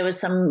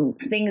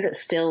things that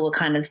still were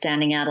kind of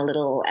standing out a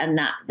little, and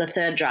that the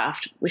third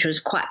draft, which was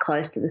quite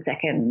close to the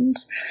second,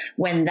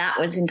 when that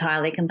was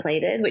entirely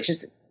completed, which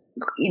is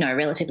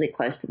relatively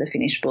close to the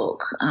finished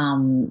book,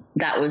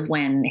 that was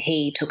when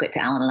he took it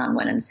to Allen and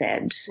Unwin and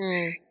said,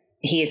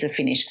 here's a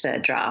finished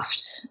third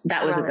draft.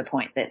 That was at the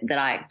point that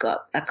I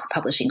got a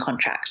publishing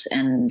contract,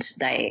 and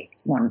they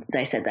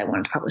said they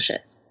wanted to publish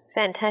it.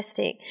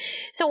 Fantastic.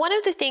 So one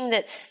of the things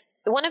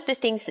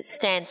that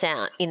stands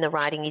out in the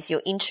writing is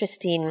your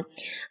interest in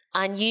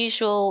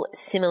unusual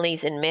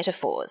similes and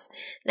metaphors.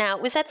 Now,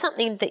 was that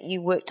something that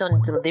you worked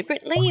on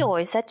deliberately, or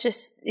is that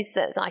just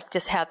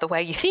how the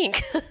way you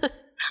think?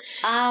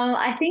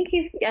 I think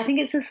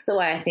it's just the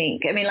way I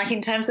think. I mean, like in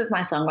terms of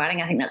my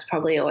songwriting, I think that's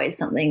probably always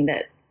something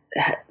that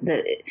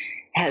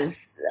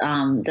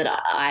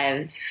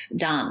I've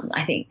done,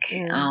 I think.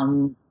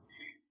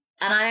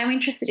 And I am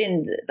interested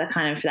in the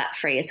kind of that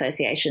free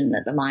association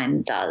that the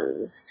mind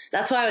does.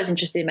 That's why I was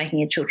interested in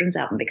making a children's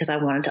album, because I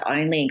wanted to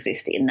only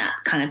exist in that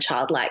kind of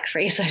childlike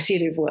free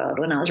associative world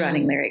when I was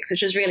writing lyrics,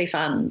 which was really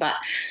fun. But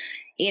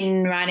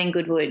in writing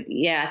Goodwood,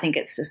 I think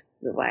it's just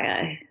the way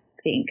I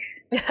think.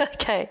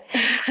 Okay.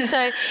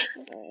 So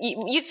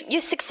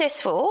you're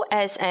successful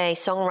as a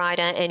songwriter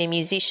and a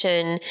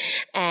musician,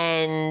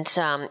 and,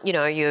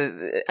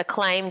 you're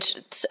acclaimed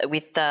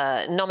with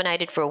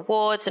nominated for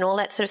awards and all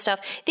that sort of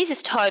stuff. This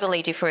is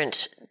totally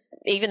different,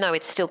 even though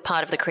it's still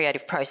part of the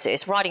creative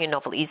process. Writing a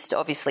novel is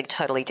obviously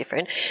totally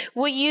different.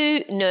 Were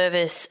you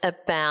nervous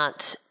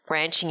about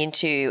branching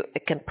into a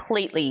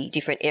completely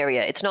different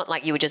area? It's not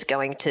like you were just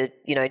going to,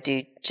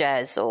 do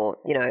jazz or,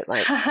 you know what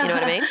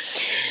I mean?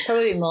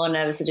 Probably more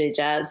nervous to do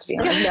jazz, to be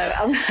honest.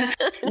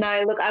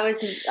 No, look,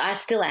 I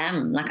still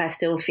am. Like, I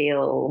still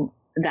feel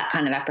that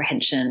kind of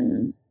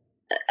apprehension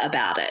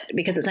about it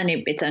because it's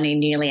only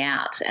nearly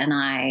out, and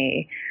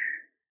I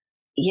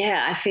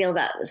feel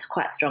that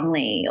quite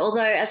strongly.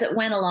 Although as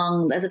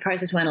the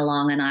process went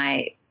along, and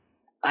I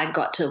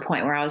got to a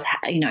point where I was,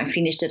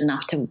 finished it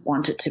enough to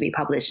want it to be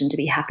published and to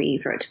be happy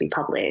for it to be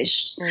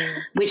published,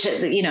 which,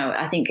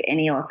 I think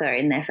any author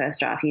in their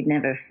first draft, you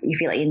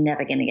feel like you're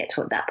never going to get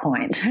to at that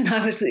point. And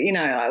it was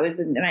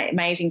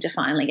amazing to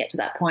finally get to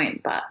that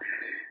point. But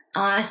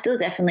I still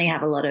definitely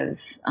have a lot of,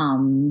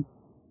 a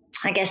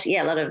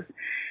lot of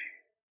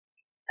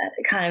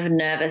kind of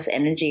nervous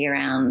energy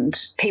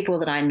around people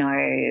that I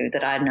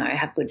know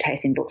have good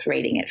taste in books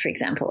reading it, for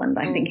example, and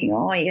like thinking,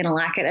 oh, you're going to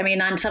like it. I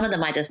mean, some of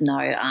them I just know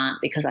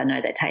aren't, because I know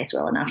their taste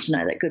well enough to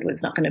know that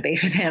Goodwood's not going to be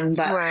for them.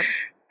 But right.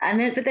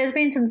 But there's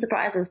been some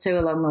surprises too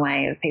along the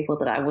way of people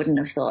that I wouldn't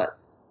have thought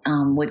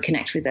would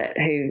connect with it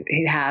who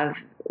have,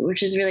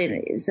 which is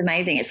it's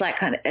amazing. It's like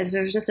it's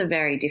just a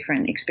very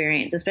different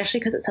experience, especially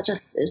because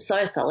it's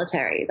so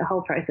solitary. The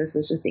whole process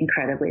was just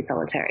incredibly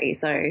solitary.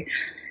 So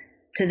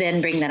to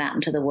then bring that out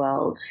into the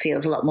world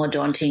feels a lot more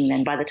daunting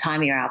than by the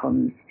time your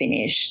album's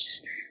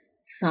finished.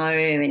 So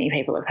many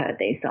people have heard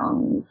these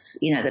songs,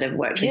 that have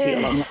worked with you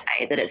along the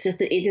way, that it's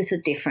just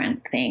a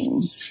different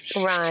thing.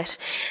 Right.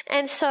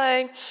 And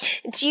so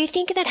do you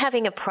think that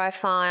having a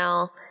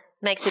profile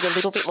makes it a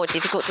little bit more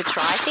difficult to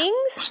try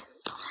things?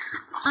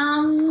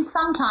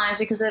 Sometimes,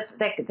 because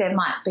there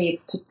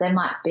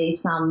might be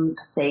some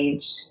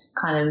perceived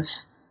kind of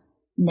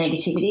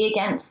negativity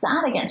against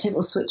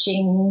people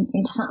switching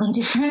into something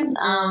different.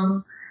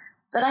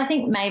 But I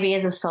think maybe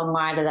as a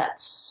songwriter,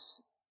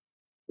 it's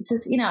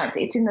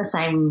in the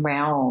same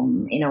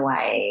realm in a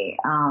way.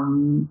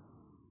 And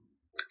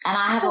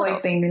I have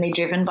always been really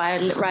driven by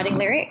writing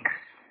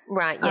lyrics.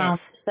 Right.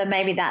 Yes. So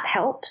maybe that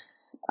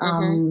helps. How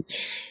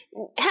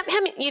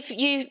many,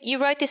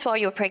 you wrote this while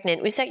you were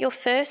pregnant. Was that your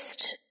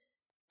first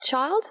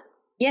child?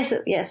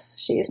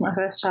 Yes, she is my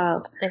first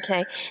child.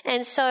 Okay.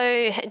 And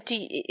so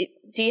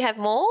do you have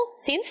more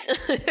since?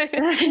 No, I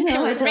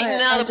don't. Written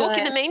another book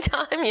in the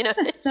meantime, No,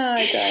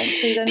 I don't.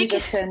 She's only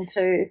just turned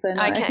 2, so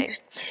no. Okay.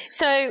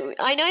 So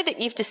I know that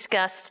you've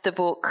discussed the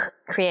book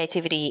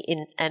Creativity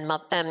and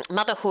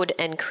Motherhood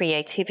and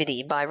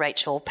Creativity by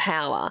Rachel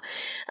Power,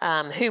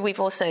 who we've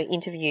also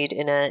interviewed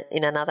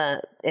in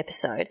another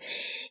episode.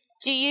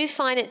 Do you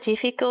find it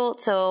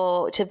difficult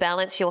to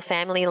balance your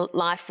family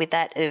life with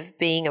that of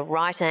being a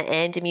writer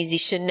and a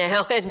musician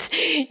now and,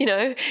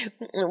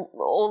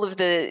 all of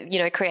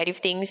the, creative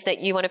things that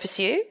you want to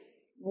pursue?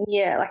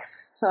 Yeah,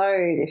 so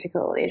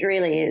difficult. It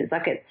really is.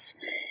 But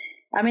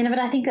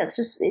I think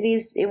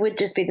it would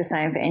just be the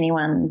same for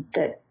anyone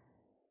that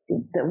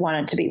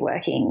wanted to be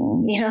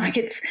working, I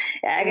guess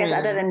I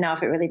don't know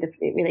if it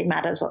really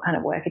matters what kind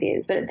of work it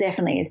is, but it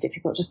definitely is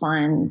difficult to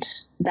find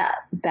that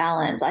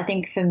balance. I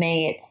think for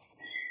me,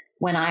 it's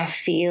when I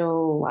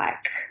feel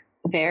like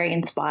very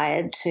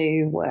inspired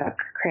to work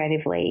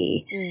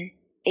creatively,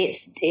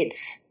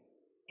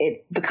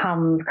 it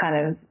becomes kind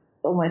of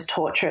almost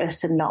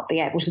torturous to not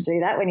be able to do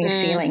that when you're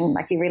feeling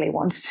like you really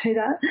want to do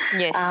that.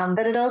 Yes.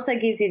 But it also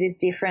gives you this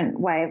different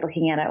way of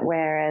looking at it,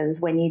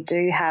 whereas when you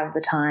do have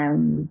the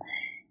time,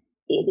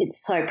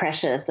 it's so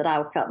precious that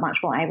I felt much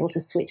more able to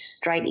switch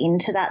straight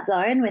into that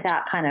zone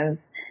without kind of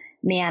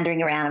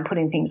meandering around and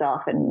putting things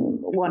off and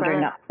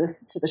wandering up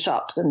to the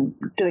shops and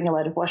doing a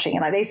load of washing.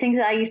 And these things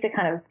that I used to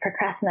kind of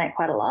procrastinate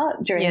quite a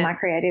lot during my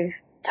creative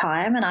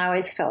time, and I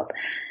always felt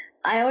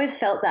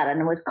that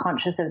and was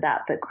conscious of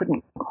that, but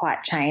couldn't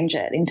quite change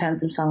it. In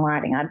terms of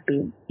songwriting, I'd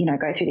be,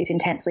 go through these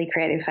intensely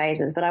creative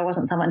phases, but I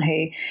wasn't someone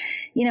who,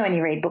 when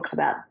you read books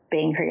about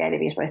being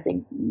creative, you're supposed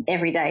to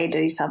every day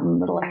do some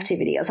little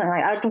activity or something.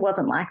 I just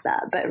wasn't like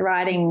that. But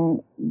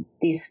writing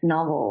this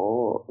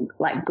novel,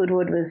 like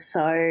Goodwood, was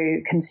so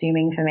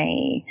consuming for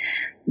me,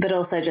 but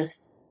also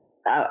just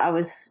it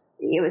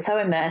was so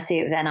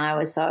immersive and I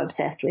was so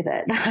obsessed with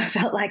it that I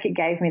felt like it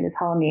gave me this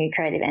whole new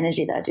creative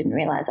energy that I didn't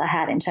realize I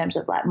had in terms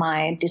of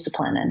my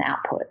discipline and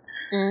output.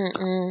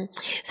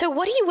 So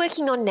what are you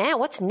working on now?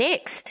 What's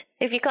next?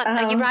 Are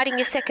you writing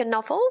your second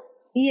novel?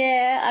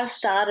 Yeah, I've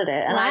started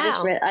it, and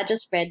wow. I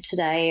just read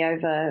today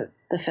over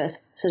the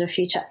first sort of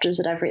few chapters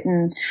that I've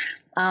written.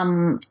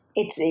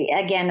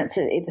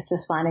 It's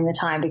just finding the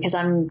time because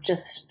I'm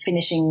just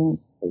finishing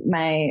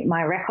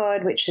my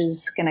record, which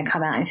is going to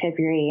come out in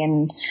February,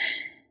 and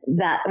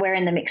that we're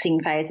in the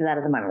mixing phase of that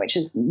at the moment, which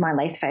is my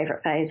least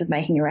favourite phase of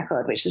making a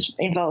record, which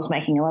involves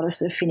making a lot of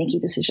sort of finicky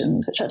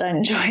decisions, which I don't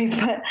enjoy.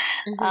 But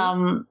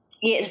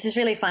it's just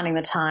really finding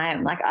the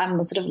time. Like,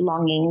 I'm sort of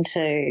longing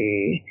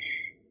to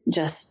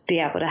just be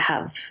able to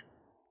have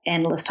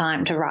endless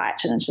time to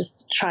write, and it's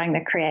just trying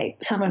to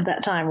create some of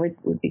that time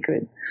would be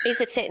good. Is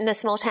it set in a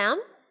small town?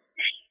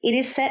 It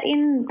is set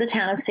in the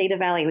town of Cedar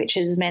Valley, which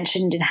is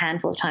mentioned a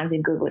handful of times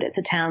in Goodwood. It's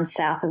a town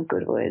south of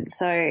Goodwood.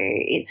 So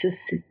it's a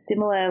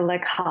similar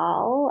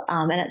locale,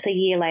 and it's a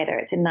year later.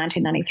 It's in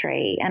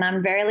 1993. And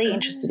I'm very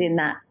interested in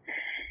that,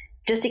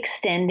 just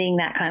extending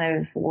that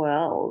kind of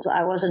world.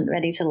 I wasn't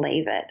ready to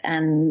leave it.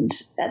 And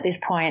at this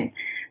point,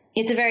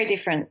 it's a very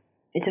different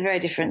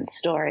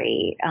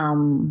story.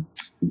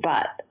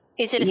 But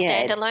is it a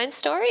standalone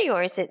story,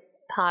 or is it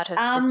part of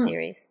the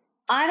series?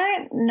 I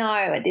don't know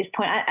at this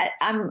point.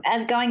 I'm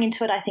as going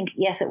into it, I think,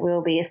 yes, it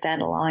will be a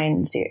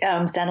standalone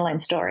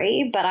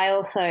story, but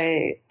I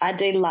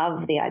do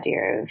love the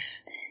idea of,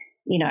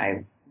 you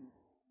know,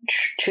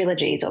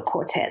 trilogies or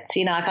quartets.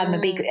 You know, like I'm a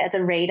big, as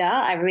a reader,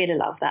 I really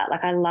love that.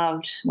 Like, I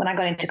loved, when I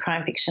got into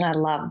crime fiction, I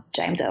loved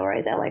James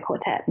Ellroy's LA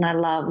Quartet, and I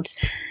loved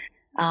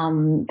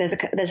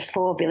there's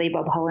 4 Billy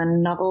Bob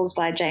Holland novels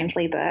by James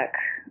Lee Burke,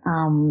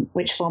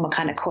 which form a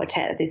kind of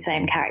quartet of the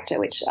same character,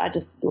 which I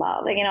just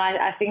love. You know,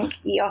 I think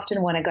you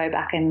often want to go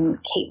back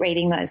and keep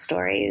reading those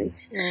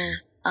stories.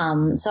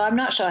 So I'm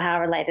not sure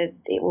how related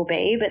it will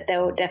be, but there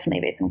will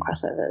definitely be some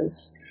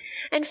crossovers.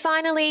 And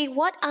finally,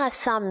 what are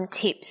some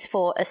tips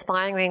for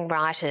aspiring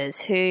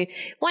writers who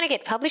want to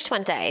get published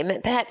one day?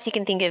 Perhaps you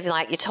can think of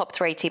like your top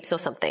 3 tips or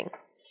something.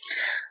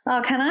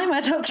 Oh, can I?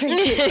 My top 3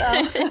 tips.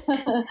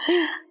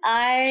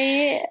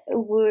 I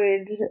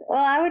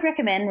would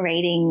recommend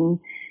reading,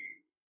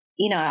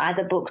 you know,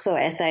 either books or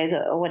essays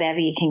or whatever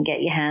you can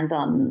get your hands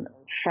on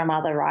from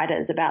other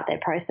writers about their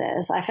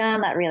process. I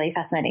found that really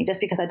fascinating,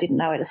 just because I didn't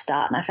know where to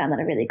start, and I found that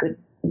a really good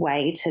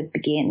way to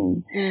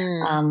begin.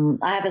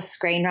 I have a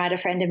screenwriter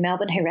friend in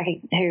Melbourne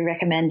who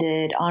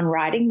recommended On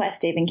Writing by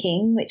Stephen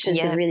King, which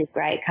is a really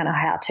great kind of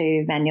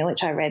how-to manual,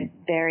 which I read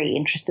very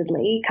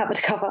interestedly, cover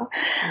to cover.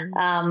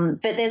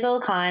 But there's all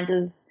kinds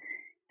of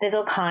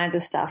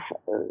stuff,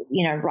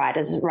 you know,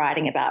 writers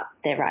writing about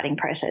their writing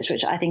process,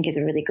 which I think is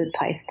a really good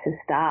place to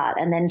start,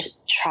 and then to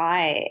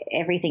try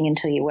everything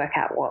until you work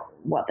out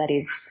what that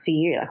is for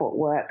you, like what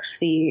works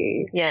for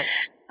you. Yeah.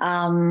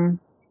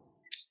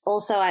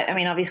 Also, I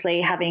mean,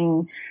 obviously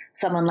having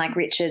someone like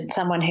Richard,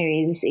 someone who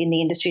is in the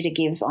industry, to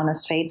give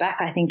honest feedback,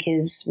 I think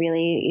is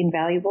really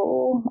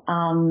invaluable.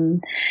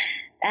 And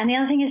the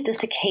other thing is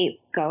just to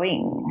keep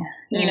going,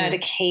 you know, to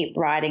keep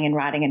writing and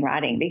writing and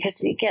writing,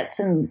 because you got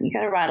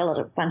to write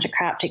a bunch of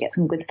crap to get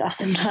some good stuff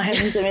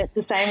sometimes. I mean, it's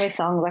the same with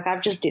songs. Like,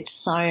 I've just ditched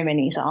so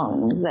many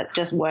songs that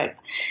just weren't,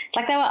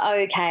 like, they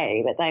were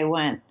okay, but they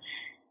weren't,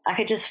 I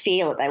could just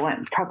feel that they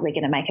weren't probably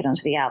going to make it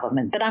onto the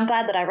album. But I'm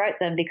glad that I wrote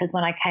them, because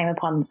when I came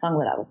upon the song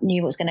that I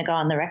knew was going to go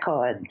on the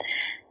record,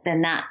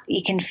 then that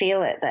you can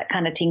feel it, that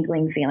kind of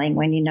tingling feeling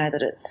when you know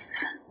that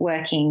it's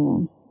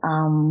working.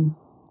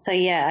 So,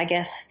 yeah, I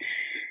guess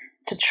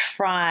to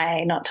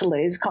try not to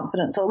lose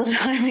confidence all the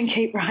time and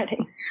keep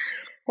writing.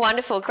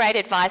 Wonderful. Great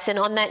advice. And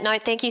on that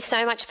note, thank you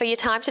so much for your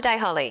time today,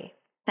 Holly.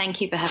 Thank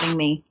you for having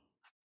me.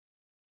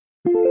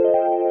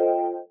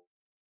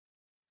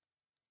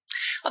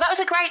 Well, that was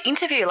a great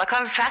interview. Like,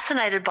 I'm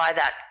fascinated by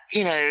that,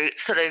 you know,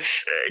 sort of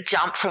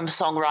jump from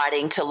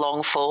songwriting to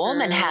long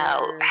form and how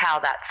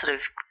that sort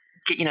of,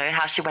 you know,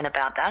 how she went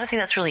about that. I think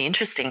that's really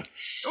interesting.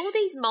 All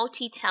these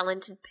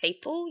multi-talented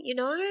people, you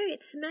know,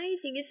 it's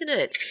amazing, isn't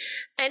it?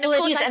 And well, of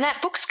course, and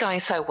that book's going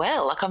so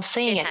well. Like, I'm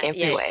seeing it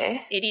everywhere.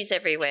 Yes, it is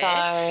everywhere.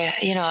 So,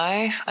 you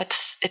know,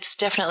 it's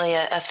definitely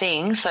a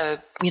thing. So,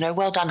 you know,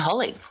 well done,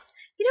 Holly.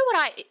 You know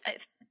what I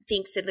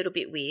think's a little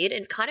bit weird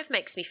and kind of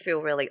makes me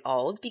feel really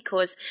old,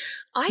 because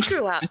I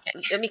grew up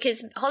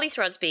because Holly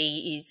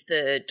Throsby is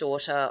the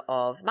daughter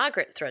of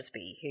Margaret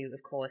Throsby, who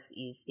of course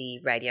is the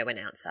radio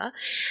announcer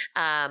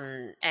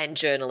and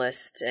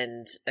journalist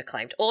and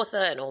acclaimed author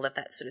and all of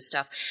that sort of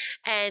stuff.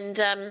 And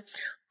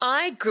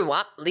I grew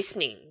up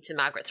listening to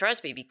Margaret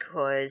Throsby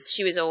because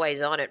she was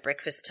always on at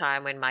breakfast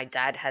time when my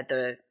dad had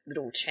the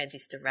little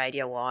transistor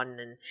radio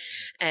on,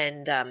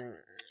 and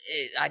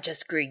I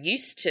just grew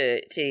used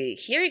to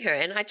hearing her.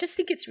 And I just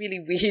think it's really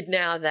weird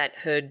now that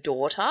her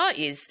daughter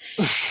is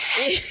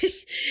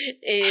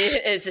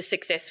is a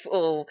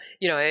successful,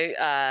 you know,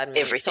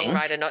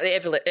 songwriter, not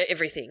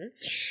everything.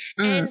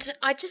 And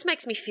it just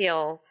makes me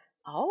feel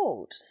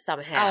old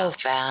somehow. Oh,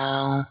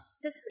 Val.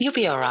 You'll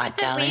be all right,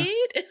 darling.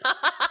 Weird?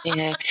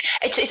 Yeah,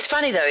 it's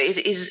funny though. It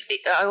is.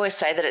 I always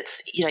say that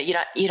it's, you know,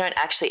 you don't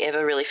actually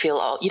ever really feel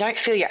old. You don't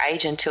feel your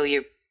age until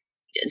you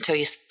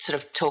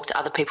sort of talk to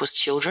other people's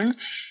children,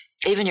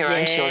 even your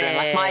own children.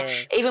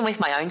 Like even with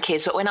my own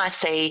kids. But when I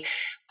see,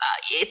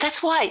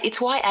 it's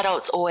why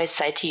adults always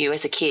say to you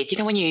as a kid, you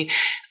know,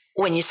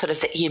 when you sort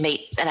of you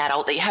meet an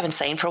adult that you haven't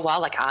seen for a while,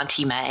 like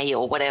Auntie May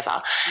or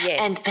whatever,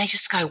 and they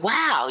just go,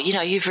 wow, you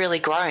know, you've really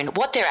grown.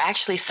 What they're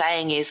actually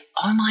saying is,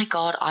 oh my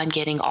God, I'm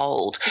getting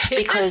old,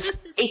 because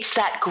it's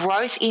that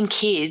growth in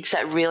kids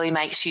that really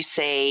makes you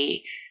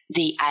see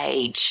the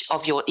age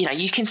of your,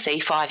 you can see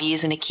 5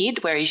 years in a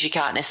kid, whereas you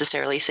can't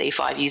necessarily see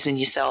 5 years in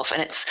yourself.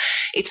 And it's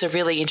a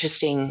really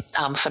interesting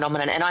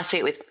phenomenon. And I see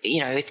it with,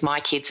 with my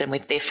kids and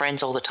with their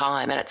friends all the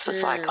time. And it's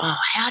just like, oh,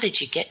 how did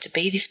you get to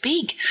be this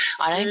big?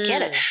 I don't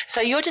get it.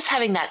 So you're just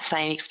having that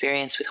same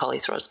experience with Holly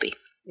Throsby.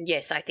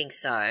 Yes, I think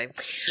so.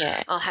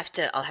 Yeah. I'll have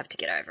to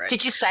get over it.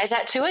 Did you say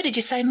that to her? Did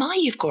you say, "Ma,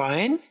 you've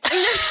grown"?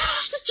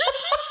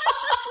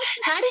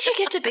 How did you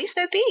get to be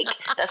so big?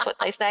 That's what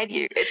they say to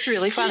you. It's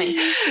really funny.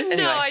 Anyway.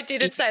 No, I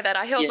didn't say that.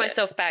 I held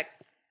myself back.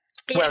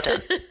 Well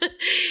done.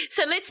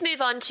 So let's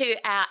move on to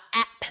our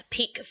app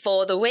pick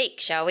for the week,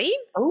 shall we?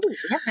 Oh, we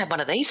haven't had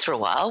one of these for a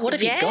while. What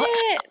have you got?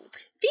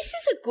 This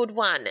is a good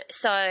one.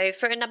 So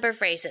for a number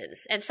of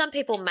reasons, and some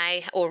people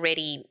may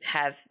already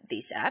have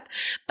this app,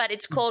 but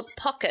it's called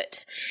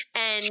Pocket,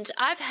 and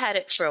I've had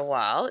it for a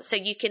while. So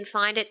you can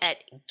find it at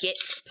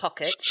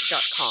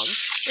getpocket.com.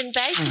 And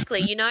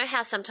basically, you know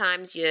how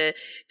sometimes you're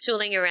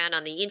tooling around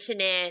on the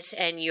internet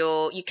and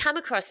you come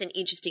across an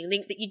interesting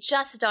link that you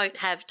just don't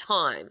have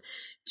time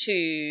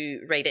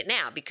to read it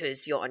now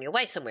because you're on your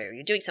way somewhere or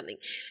you're doing something.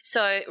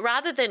 So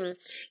rather than,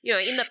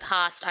 in the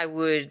past I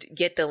would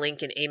get the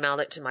link and email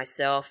it to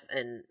myself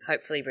and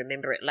hopefully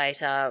remember it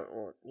later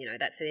or,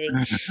 that sort of thing.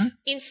 Mm-hmm.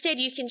 Instead,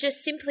 you can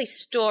just simply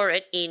store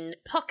it in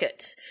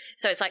Pocket.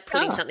 So it's like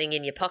putting something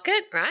in your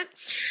pocket, right?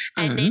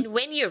 And then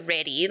when you're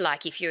ready,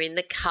 like if you're in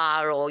the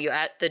car or you're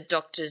at the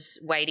doctor's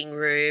waiting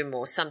room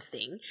or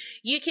something,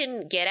 you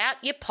can get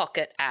out your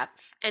Pocket app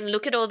and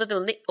look at all of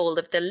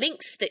the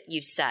links that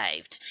you've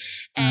saved.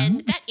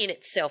 And that in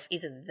itself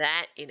isn't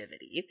that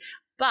innovative.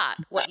 But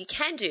what you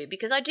can do,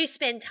 because I do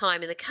spend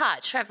time in the car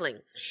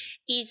traveling,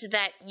 is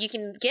that you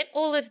can get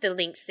all of the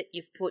links that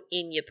you've put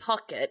in your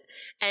pocket,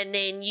 and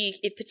then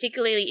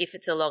particularly if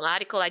it's a long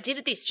article, I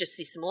did this just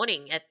this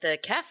morning at the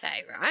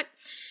cafe, right?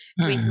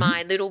 With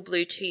my little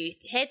Bluetooth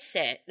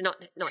headset,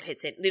 not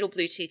headset, little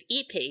Bluetooth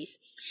earpiece,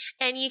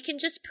 and you can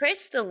just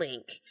press the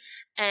link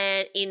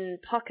in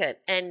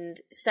Pocket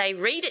and say,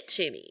 read it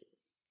to me.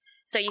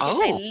 So you can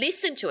say,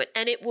 listen to it,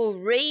 and it will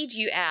read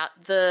you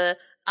out the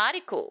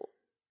article.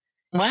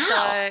 Wow.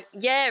 So,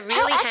 yeah,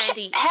 really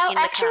handy. How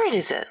accurate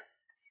is it?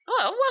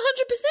 Oh,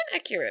 100%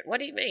 accurate. What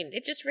do you mean?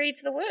 It just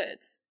reads the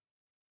words.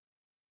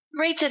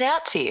 Reads it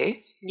out to you?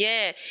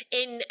 Yeah.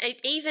 And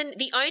even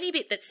the only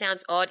bit that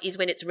sounds odd is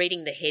when it's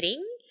reading the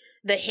heading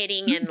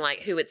and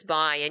like who it's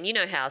by. And you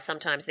know how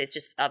sometimes there's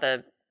just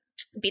other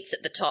bits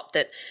at the top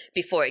that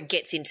before it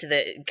gets into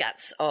the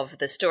guts of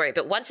the story.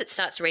 But once it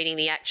starts reading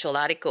the actual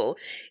article,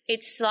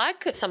 it's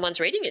like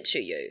someone's reading it to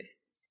you.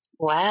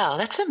 Wow,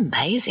 that's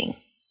amazing.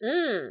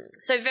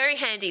 So very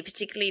handy,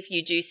 particularly if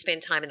you do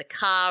spend time in the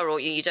car or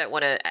you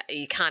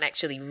can't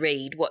actually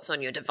read what's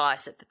on your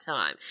device at the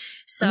time.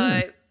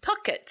 So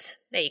Pocket,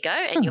 there you go,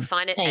 and you'll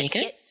find it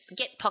at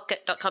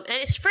getpocket.com, and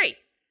it's free.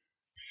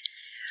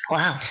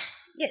 Wow.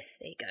 Yes,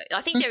 there you go.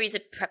 I think there is a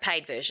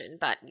paid version,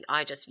 but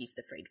I just use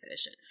the free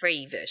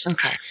version.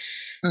 Okay.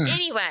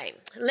 Anyway,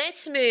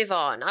 let's move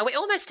on. We're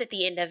almost at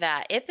the end of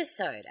our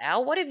episode,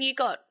 Al. What have you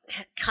got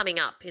coming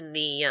up in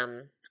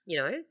the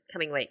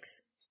coming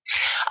weeks?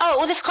 Oh,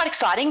 well, that's quite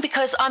exciting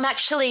because I'm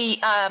actually,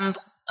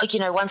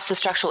 once the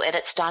structural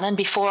edit's done and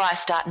before I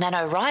start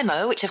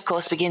NaNoWriMo, which of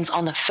course begins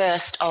on the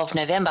 1st of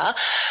November,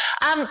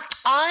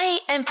 I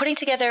am putting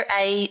together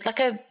a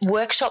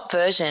workshop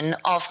version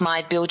of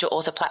my Build Your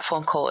Author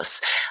Platform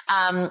course.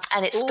 And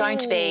it's going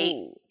to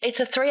be – it's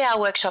a 3-hour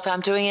workshop.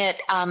 I'm doing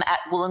it at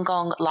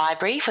Wollongong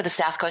Library for the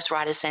South Coast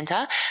Writers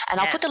Centre. And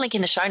I'll put the link in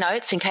the show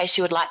notes in case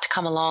you would like to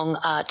come along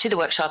to the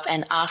workshop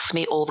and ask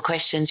me all the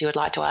questions you would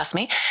like to ask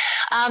me.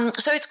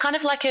 So it's kind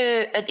of like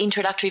an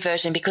introductory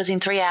version because in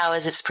 3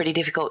 hours it's pretty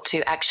difficult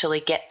to actually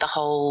get the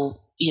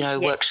whole,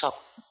 workshop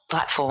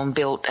platform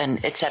built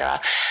and et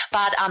cetera.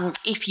 But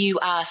if you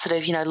are sort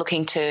of,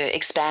 looking to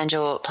expand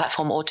your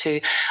platform or to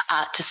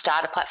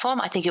start a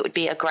platform, I think it would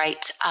be a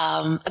great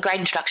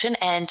introduction,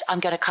 and I'm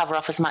going to cover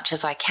off as much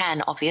as I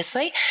can,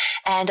 obviously.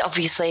 And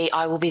obviously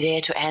I will be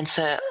there to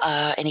answer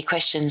any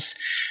questions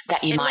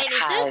that you might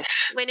have.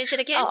 When is it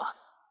again? Oh,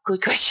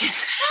 good question.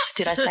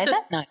 Did I say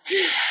that? No.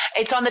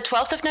 It's on the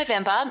 12th of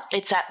November.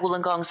 It's at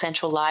Wollongong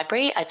Central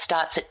Library. It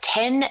starts at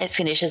 10. It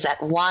finishes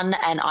at 1,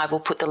 and I will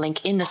put the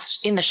link in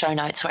the show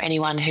notes for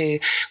anyone who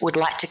would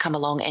like to come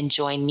along and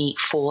join me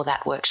for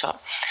that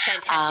workshop.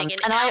 Fantastic.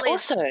 And I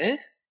also...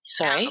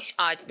 Sorry.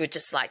 I would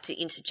just like to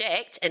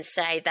interject and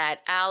say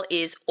that Al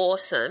is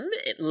awesome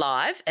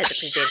live as a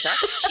presenter.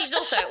 She's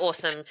also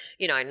awesome,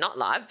 not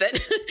live, but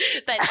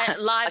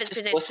live as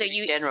a presenter. So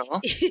in general.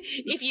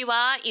 If you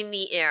are in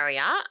the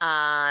area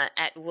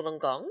at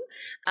Wollongong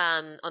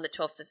on the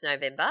 12th of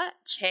November,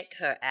 check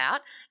her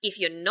out. If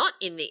you're not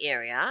in the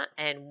area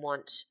and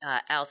want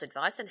Al's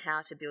advice on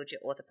how to build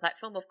your author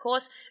platform, of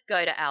course,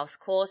 go to Al's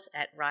course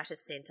at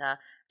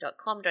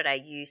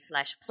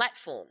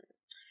writerscentre.com.au/platform.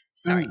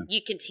 Sorry,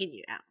 you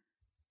continue, Al.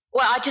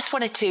 Well, I just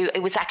wanted to, I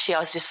was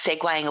just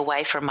segueing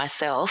away from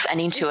myself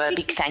and into a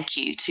big thank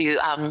you to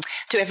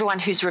everyone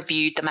who's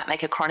reviewed the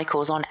Mapmaker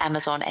Chronicles on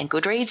Amazon and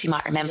Goodreads. You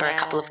might remember a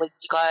couple of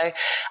weeks ago,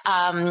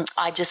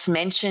 I just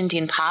mentioned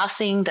in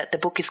passing that the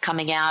book is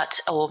coming out,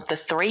 or the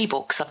 3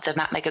 books of the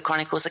Mapmaker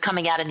Chronicles are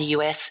coming out in the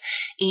US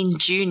in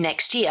June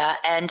next year,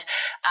 and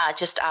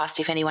just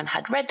asked if anyone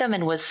had read them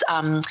and was,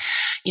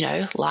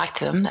 liked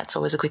them. That's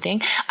always a good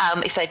thing.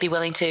 If they'd be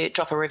willing to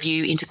drop a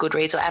review into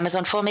Goodreads or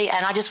Amazon for me.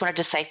 And I just wanted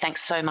to say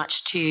thanks so much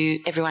to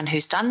everyone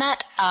who's done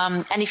that.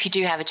 And if you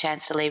do have a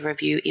chance to leave a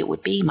review, it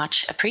would be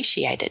much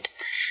appreciated.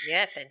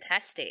 Yeah,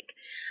 fantastic.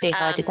 See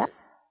how I did that?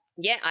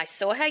 Yeah, I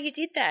saw how you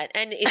did that.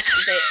 And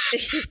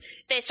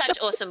they're such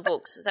awesome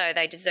books, so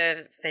they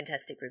deserve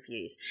fantastic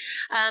reviews.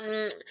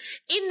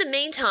 In the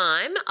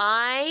meantime,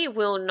 I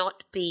will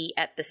not be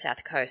at the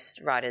South Coast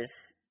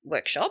Writers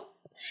Workshop.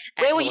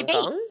 Where will you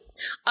be?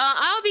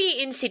 I'll be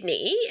in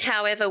Sydney.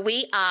 However,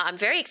 I'm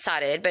very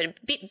excited, but a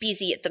bit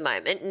busy at the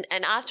moment.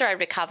 And after I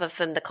recover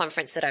from the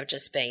conference that I've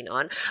just been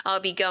on, I'll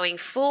be going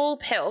full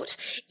pelt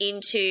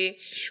into,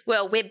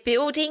 we're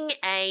building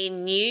a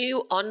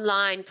new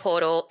online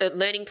portal,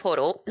 learning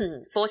portal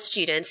for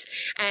students,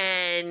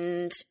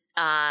 and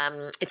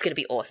it's going to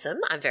be awesome.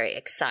 I'm very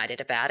excited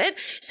about it.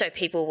 So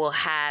people will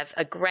have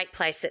a great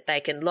place that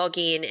they can log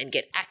in and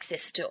get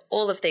access to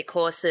all of their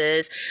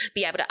courses,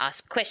 be able to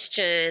ask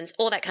questions,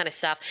 all that kind of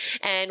stuff.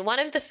 And one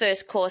of the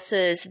first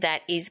courses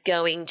that is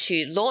going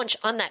to launch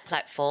on that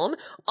platform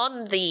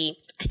on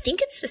I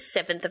think it's the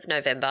 7th of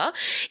November,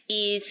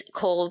 is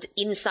called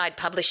Inside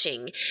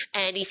Publishing.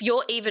 And if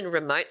you're even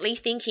remotely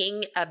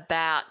thinking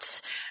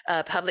about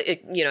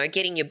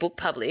getting your book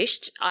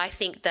published, I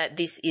think that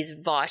this is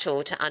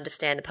vital to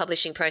understand the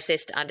publishing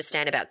process, to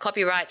understand about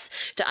copyrights,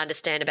 to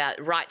understand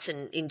about rights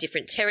in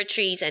different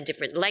territories and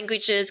different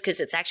languages, because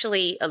it's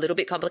actually a little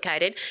bit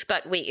complicated,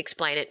 but we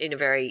explain it in a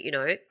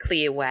very,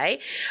 clear way.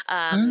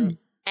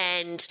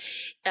 And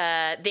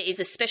there is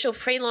a special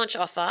pre-launch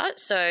offer,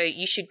 so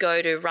you should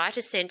go to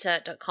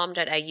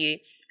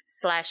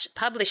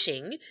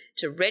writerscentre.com.au/publishing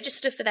to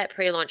register for that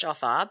pre-launch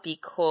offer,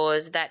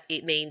 because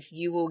it means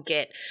you will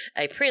get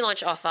a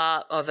pre-launch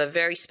offer of a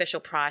very special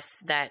price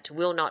that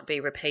will not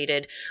be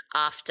repeated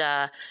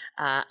after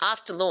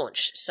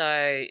launch.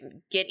 So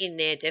get in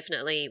there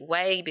definitely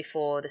way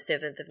before the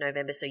 7th of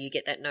November so you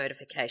get that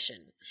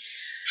notification.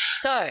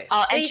 So,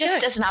 and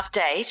just as an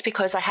update,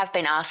 because I have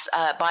been asked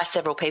by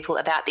several people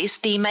about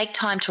this, the Make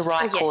Time to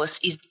Write course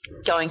is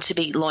going to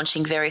be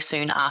launching very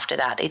soon after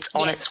that. It's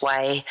on its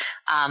way.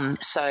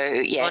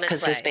 Because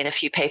there's been a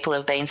few people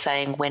have been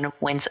saying,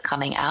 when's it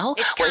coming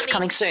out? It's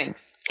coming soon.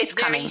 It's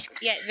coming.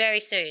 Yeah, very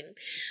soon.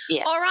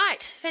 Yeah. All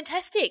right.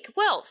 Fantastic.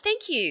 Well,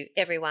 thank you,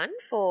 everyone,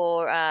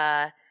 for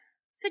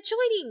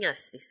joining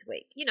us this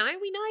week. We know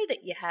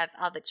that you have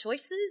other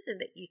choices and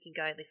that you can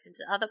go listen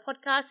to other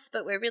podcasts,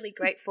 but we're really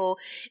grateful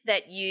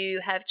that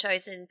you have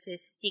chosen to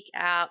stick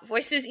our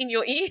voices in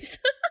your ears.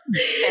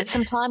 Spend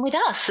some time with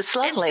us. It's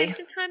lovely. And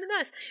spend some time with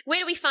us.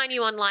 Where do we find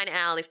you online,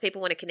 Al, if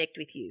people want to connect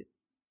with you?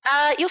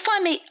 You'll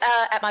find me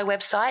at my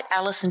website,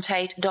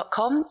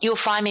 AlisonTate.com. You'll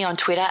find me on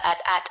Twitter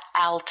at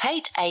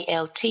AlTate,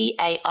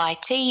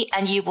 ALTAIT,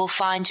 and you will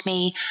find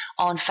me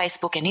on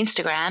Facebook and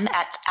Instagram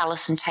at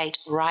Alison Tate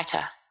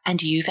Writer. And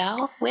you,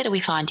 Val, where do we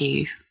find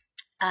you?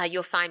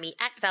 You'll find me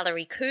at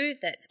Valerie Khoo,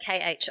 that's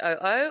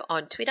KHOO,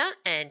 on Twitter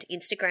and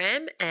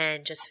Instagram,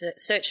 and just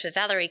search for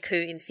Valerie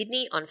Khoo in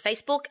Sydney on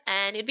Facebook,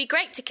 and it'd be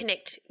great to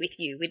connect with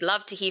you. We'd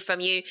love to hear from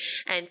you,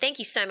 and thank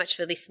you so much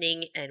for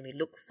listening, and we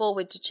look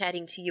forward to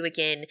chatting to you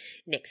again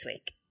next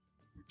week.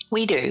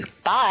 We do.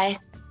 Bye.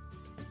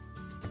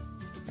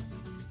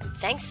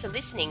 Thanks for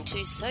listening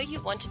to So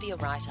You Want to Be a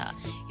Writer.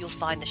 You'll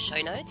find the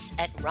show notes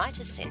at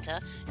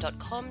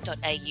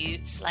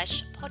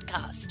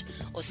writerscentre.com.au/podcast,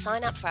 or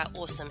sign up for our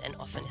awesome and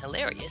often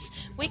hilarious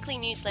weekly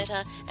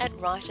newsletter at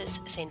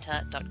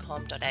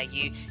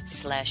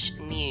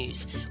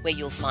writerscentre.com.au/news, where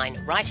you'll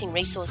find writing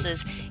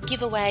resources,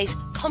 giveaways,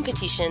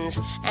 competitions,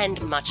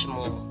 and much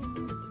more.